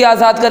خرید کے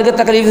آزاد کر کے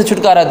تکلیف سے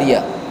چھٹکارا دیا،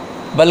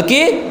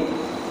 بلکہ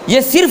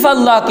یہ صرف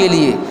اللہ کے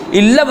لیے،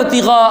 إِلَّا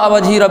ابْتِغَاءَ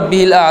وَجْهِ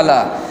رَبِّهِ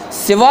الْأَعْلَىٰ،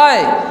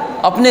 سوائے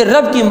اپنے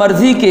رب کی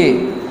مرضی کے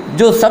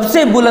جو سب سے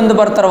بلند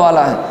برتر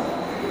والا ہے،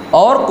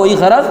 اور کوئی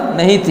غرض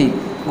نہیں تھی۔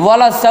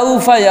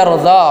 وَلَسَوْفَ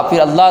يَرْضَىٰ، پھر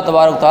اللہ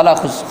تبارک تعالیٰ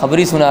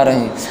خوشخبری سنا رہے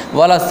ہیں،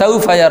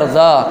 وَلَسَوْفَ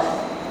يَرْضَىٰ،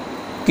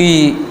 کہ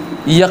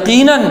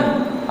یقیناً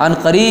عن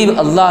قریب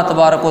اللہ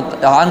تبارک و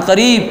عن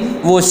قریب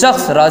وہ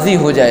شخص راضی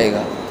ہو جائے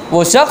گا،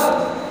 وہ شخص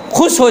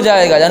خوش ہو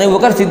جائے گا۔ یعنی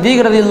ابوبکر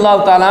صدیق رضی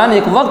اللہ تعالیٰ عنہ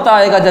ایک وقت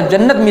آئے گا جب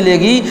جنت ملے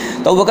گی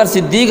تو ابوبکر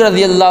صدیق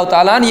رضی اللہ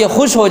تعالیٰ عنہ یہ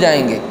خوش ہو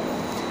جائیں گے۔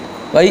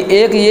 بھائی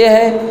ایک یہ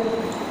ہے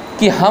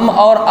کہ ہم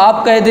اور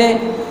آپ کہہ دیں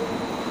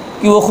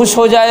کہ وہ خوش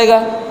ہو جائے گا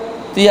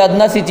تو یہ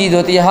ادنا سی چیز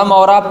ہوتی ہے، ہم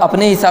اور آپ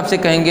اپنے حساب سے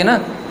کہیں گے نا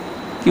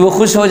کہ وہ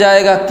خوش ہو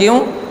جائے گا، کیوں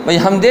بھائی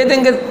ہم دے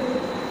دیں گے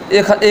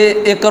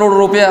 1 کروڑ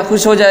روپیہ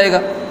خوش ہو جائے گا،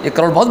 1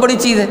 کروڑ بہت بڑی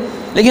چیز ہے،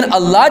 لیکن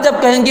اللہ جب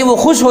کہیں گے وہ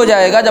خوش ہو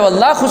جائے گا، جب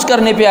اللہ خوش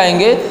کرنے پہ آئیں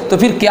گے تو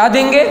پھر کیا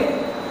دیں گے،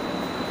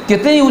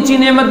 کتنی اونچی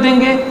نعمت دیں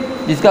گے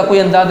جس کا کوئی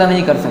اندازہ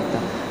نہیں کر سکتا۔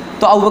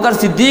 تو ابوبکر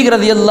صدیق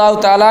رضی اللہ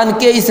تعالیٰ عنہ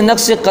کے اس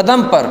نقش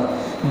قدم پر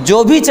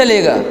جو بھی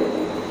چلے گا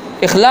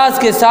اخلاص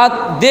کے ساتھ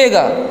دے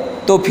گا،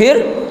 تو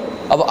پھر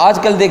اب آج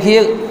کل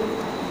دیکھیے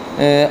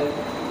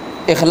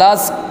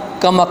اخلاص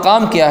کا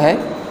مقام کیا ہے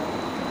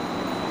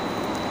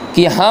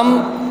کہ ہم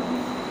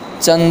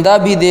چندہ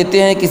بھی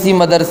دیتے ہیں کسی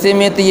مدرسے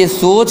میں تو یہ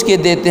سوچ کے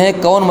دیتے ہیں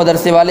کون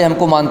مدرسے والے ہم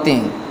کو مانتے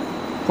ہیں،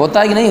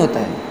 ہوتا ہے کہ نہیں ہوتا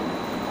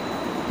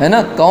ہے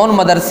نا، کون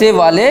مدرسے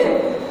والے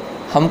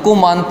ہم کو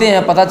مانتے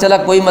ہیں۔ پتہ چلا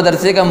کوئی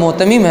مدرسے کا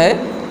محتمم ہے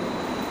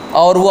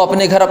اور وہ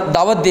اپنے گھر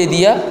دعوت دے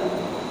دیا،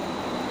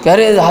 کہہ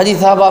رہے حاجی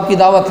صاحب آپ کی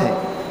دعوت ہے،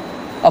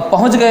 اب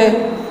پہنچ گئے،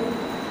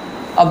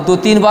 اب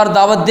 2-3 بار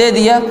دعوت دے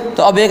دیا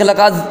تو اب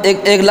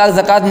 1 لاکھ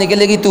زکوٰۃ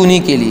نکلے گی تو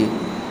انہیں کے لیے۔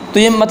 تو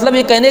یہ مطلب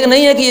یہ کہنے کا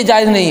نہیں ہے کہ یہ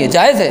جائز نہیں ہے،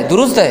 جائز ہے،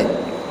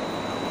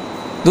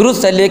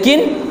 درست ہے، لیکن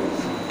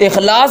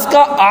اخلاص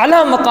کا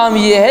اعلیٰ مقام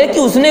یہ ہے کہ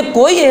اس نے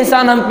کوئی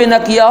احسان ہم پہ نہ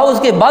کیا ہو اس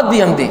کے بعد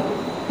بھی ہم دیں،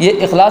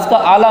 یہ اخلاص کا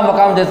اعلیٰ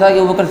مقام جیسا کہ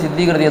ابوبکر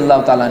صدیق رضی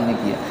اللہ تعالیٰ عنہ نے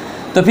کیا۔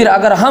 تو پھر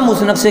اگر ہم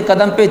اس نقش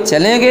قدم پہ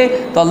چلیں گے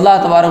تو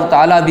اللہ تبارک و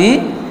تعالیٰ بھی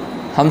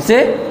ہم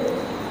سے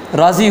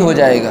راضی ہو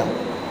جائے گا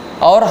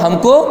اور ہم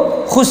کو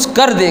خوش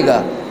کر دے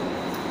گا،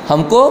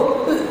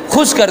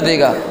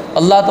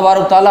 اللہ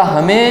تبارک و تعالیٰ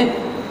ہمیں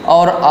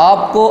اور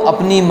آپ کو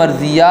اپنی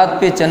مرضیات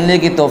پہ چلنے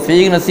کی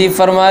توفیق نصیب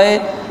فرمائے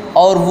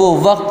اور وہ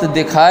وقت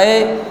دکھائے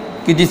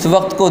کہ جس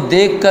وقت کو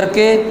دیکھ کر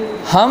کے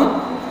ہم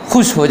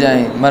خوش ہو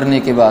جائیں مرنے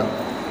کے بعد۔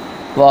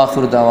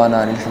 وآخر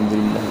دعوانا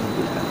الحمدللہ رب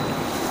العالمین۔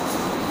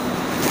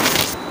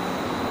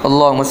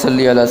 اللہم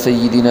صلی علی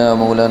سیدنا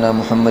مولانا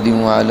محمد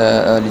وعلی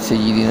آل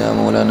سیدنا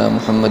مولانا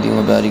محمد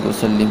وبارک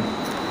وسلم۔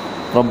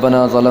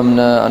 ربنا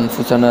ظلمنا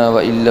انفسنا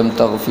وإن لم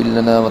تغفر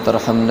لنا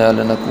وترحمنا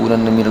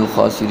لنكونن من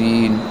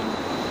الخاسرین۔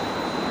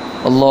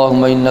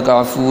 اللہم انک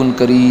عفو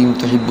کریم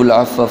تحب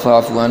العفو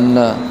فاعف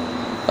عنا۔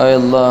 اے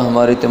اللہ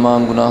ہمارے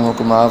تمام گناہوں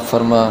کو معاف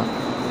فرما،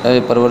 اے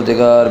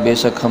پروردگار بے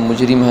شک ہم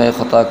مجرم ہیں،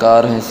 خطا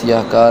کار ہیں،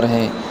 سیاہ کار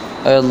ہیں،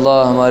 اے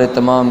اللہ ہمارے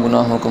تمام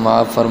گناہوں کو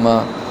معاف فرما،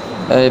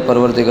 اے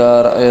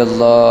پروردگار، اے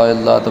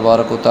اللہ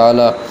تبارک و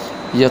تعالی،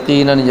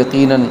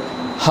 یقیناً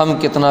ہم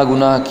کتنا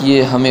گناہ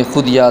کیے ہمیں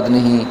خود یاد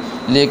نہیں،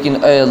 لیکن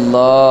اے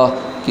اللہ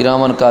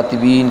کرامن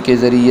کاتبین کے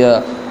ذریعہ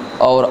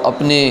اور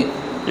اپنے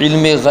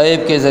علم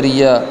غیب کے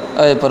ذریعہ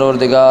اے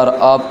پروردگار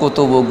آپ کو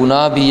تو وہ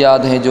گناہ بھی یاد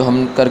ہیں جو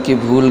ہم کر کے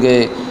بھول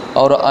گئے،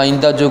 اور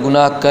آئندہ جو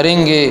گناہ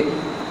کریں گے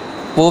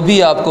وہ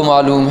بھی آپ کو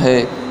معلوم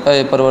ہے۔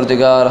 اے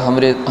پروردگار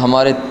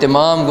ہمارے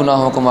تمام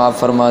گناہوں کو معاف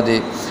فرما دے۔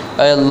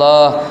 اے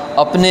اللہ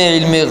اپنے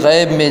علم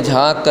غیب میں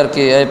جھانک کر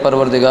کے، اے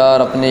پروردگار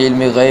اپنے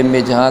علم غیب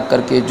میں جھانک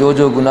کر کے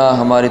جو گناہ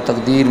ہمارے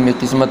تقدیر میں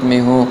قسمت میں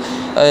ہوں،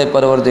 اے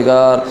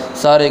پروردگار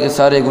سارے کے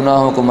سارے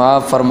گناہوں کو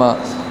معاف فرما۔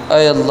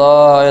 اے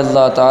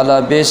اللہ تعالیٰ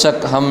بے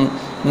شک ہم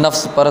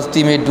نفس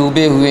پرستی میں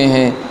ڈوبے ہوئے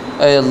ہیں،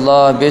 اے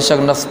اللہ بے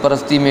شک نفس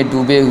پرستی میں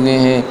ڈوبے ہوئے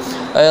ہیں۔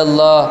 اے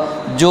اللہ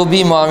جو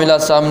بھی معاملہ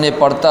سامنے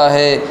پڑتا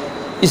ہے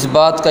اس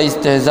بات کا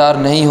استحضار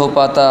نہیں ہو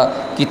پاتا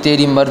کہ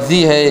تیری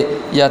مرضی ہے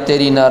یا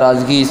تیری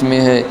ناراضگی اس میں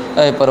ہے،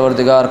 اے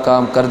پروردگار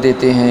کام کر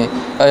دیتے ہیں۔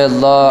 اے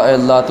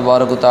اللہ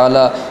تبارک و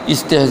تعالیٰ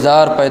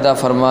استحضار پیدا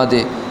فرما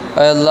دے۔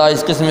 اے اللہ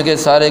اس قسم کے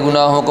سارے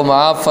گناہوں کو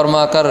معاف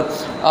فرما کر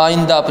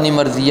آئندہ اپنی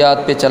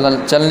مرضیات پہ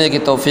چلنے کی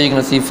توفیق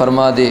نصیب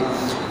فرما دے۔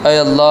 اے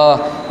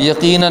اللہ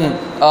یقیناً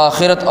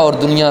آخرت اور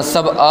دنیا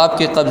سب آپ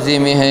کے قبضے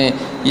میں ہیں،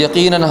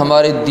 یقیناً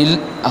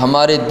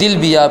ہمارے دل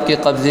بھی آپ کے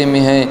قبضے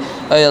میں ہیں۔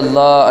 اے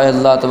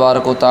اللہ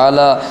تبارک و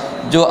تعالیٰ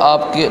جو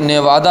آپ نے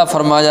وعدہ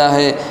فرمایا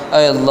ہے،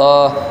 اے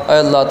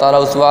اللہ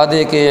تعالیٰ اس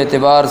وعدے کے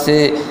اعتبار سے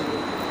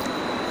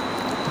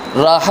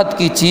راحت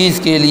کی چیز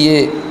کے لیے،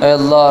 اے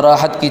اللہ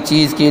راحت کی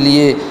چیز کے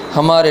لیے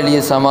ہمارے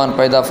لیے سامان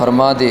پیدا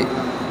فرما دے۔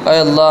 اے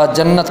اللہ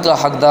جنت کا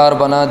حقدار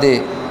بنا دے،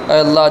 اے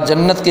اللہ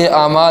جنت کے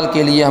اعمال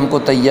کے لیے ہم کو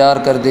تیار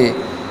کر دے،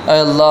 اے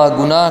اللہ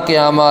گناہ کے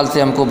اعمال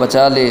سے ہم کو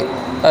بچا لے۔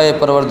 اے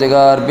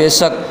پروردگار بے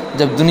شک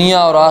جب دنیا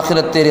اور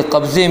آخرت تیرے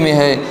قبضے میں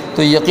ہے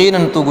تو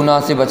یقیناً تو گناہ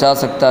سے بچا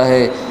سکتا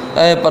ہے۔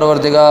 اے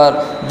پروردگار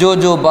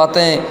جو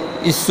باتیں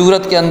اس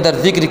صورت کے اندر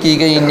ذکر کی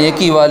گئی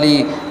نیکی والی،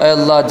 اے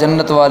اللہ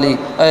جنت والی،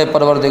 اے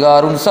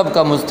پروردگار ان سب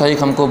کا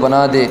مستحق ہم کو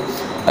بنا دے۔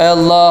 اے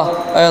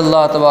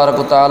اللہ تبارک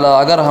و تعالیٰ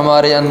اگر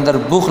ہمارے اندر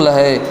بخل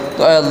ہے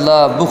تو اے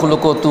اللہ بخل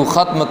کو تو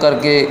ختم کر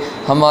کے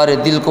ہمارے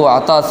دل کو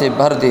عطا سے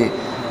بھر دے۔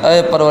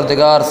 اے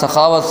پروردگار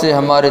سخاوت سے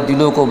ہمارے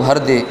دلوں کو بھر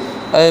دے۔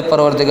 اے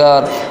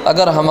پروردگار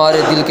اگر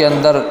ہمارے دل کے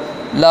اندر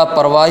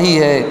لاپرواہی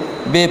ہے،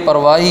 بے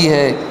پرواہی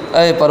ہے،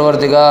 اے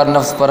پروردگار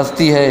نفس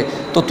پرستی ہے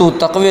تو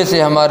تقوی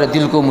سے ہمارے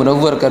دل کو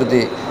منور کر دے۔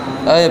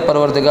 اے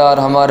پروردگار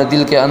ہمارے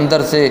دل کے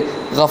اندر سے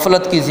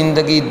غفلت کی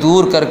زندگی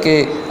دور کر کے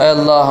اے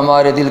اللہ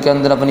ہمارے دل کے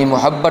اندر اپنی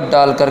محبت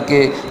ڈال کر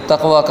کے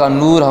تقوی کا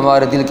نور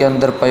ہمارے دل کے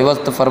اندر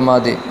پیوست فرما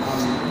دے۔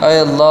 اے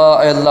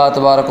اللہ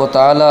تبارک و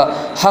تعالی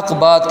حق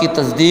بات کی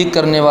تصدیق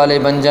کرنے والے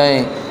بن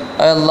جائیں۔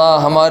 اے اللہ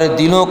ہمارے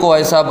دلوں کو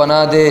ایسا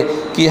بنا دے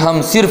کہ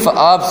ہم صرف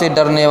آپ سے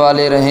ڈرنے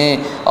والے رہیں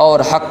اور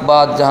حق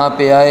بات جہاں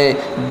پہ آئے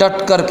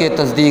ڈٹ کر کے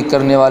تصدیق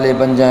کرنے والے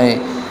بن جائیں۔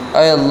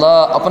 اے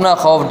اللہ اپنا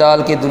خوف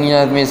ڈال کے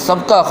دنیا میں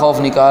سب کا خوف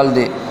نکال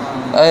دے۔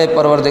 اے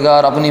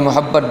پروردگار اپنی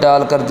محبت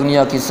ڈال کر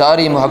دنیا کی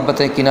ساری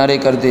محبتیں کنارے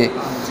کر دے۔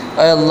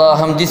 اے اللہ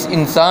ہم جس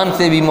انسان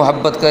سے بھی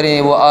محبت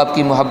کریں وہ آپ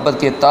کی محبت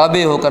کے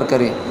تابع ہو کر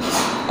کریں۔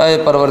 اے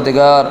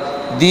پروردگار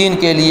دین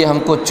کے لیے ہم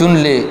کو چن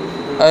لے۔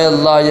 اے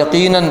اللہ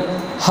یقیناً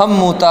ہم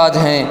محتاج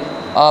ہیں،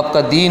 آپ کا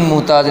دین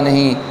محتاج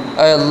نہیں۔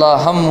 اے اللہ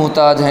ہم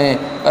محتاج ہیں،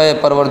 اے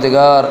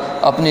پروردگار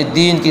اپنے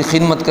دین کی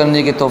خدمت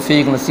کرنے کی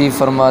توفیق نصیب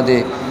فرما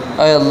دے۔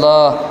 اے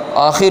اللہ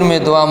آخر میں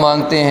دعا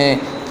مانگتے ہیں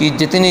کہ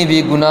جتنی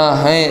بھی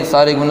گناہ ہیں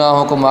سارے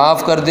گناہوں کو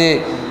معاف کر دے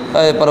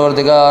اے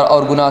پروردگار،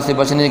 اور گناہ سے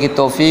بچنے کی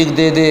توفیق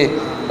دے دے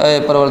اے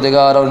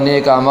پروردگار، اور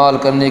نیک اعمال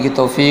کرنے کی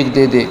توفیق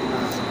دے دے۔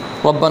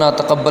 ربنا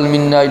تقبل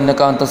منا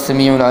انک انت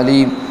السمیع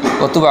العلیم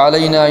وتب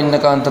علینا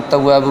انک انت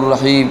التواب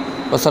الرحیم،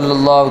 وصلی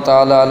اللہ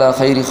تعالی علی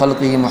خیر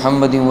خلقہ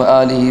محمد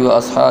وآلہ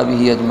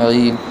واصحابہ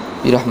اجمعین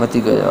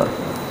برحمتک یا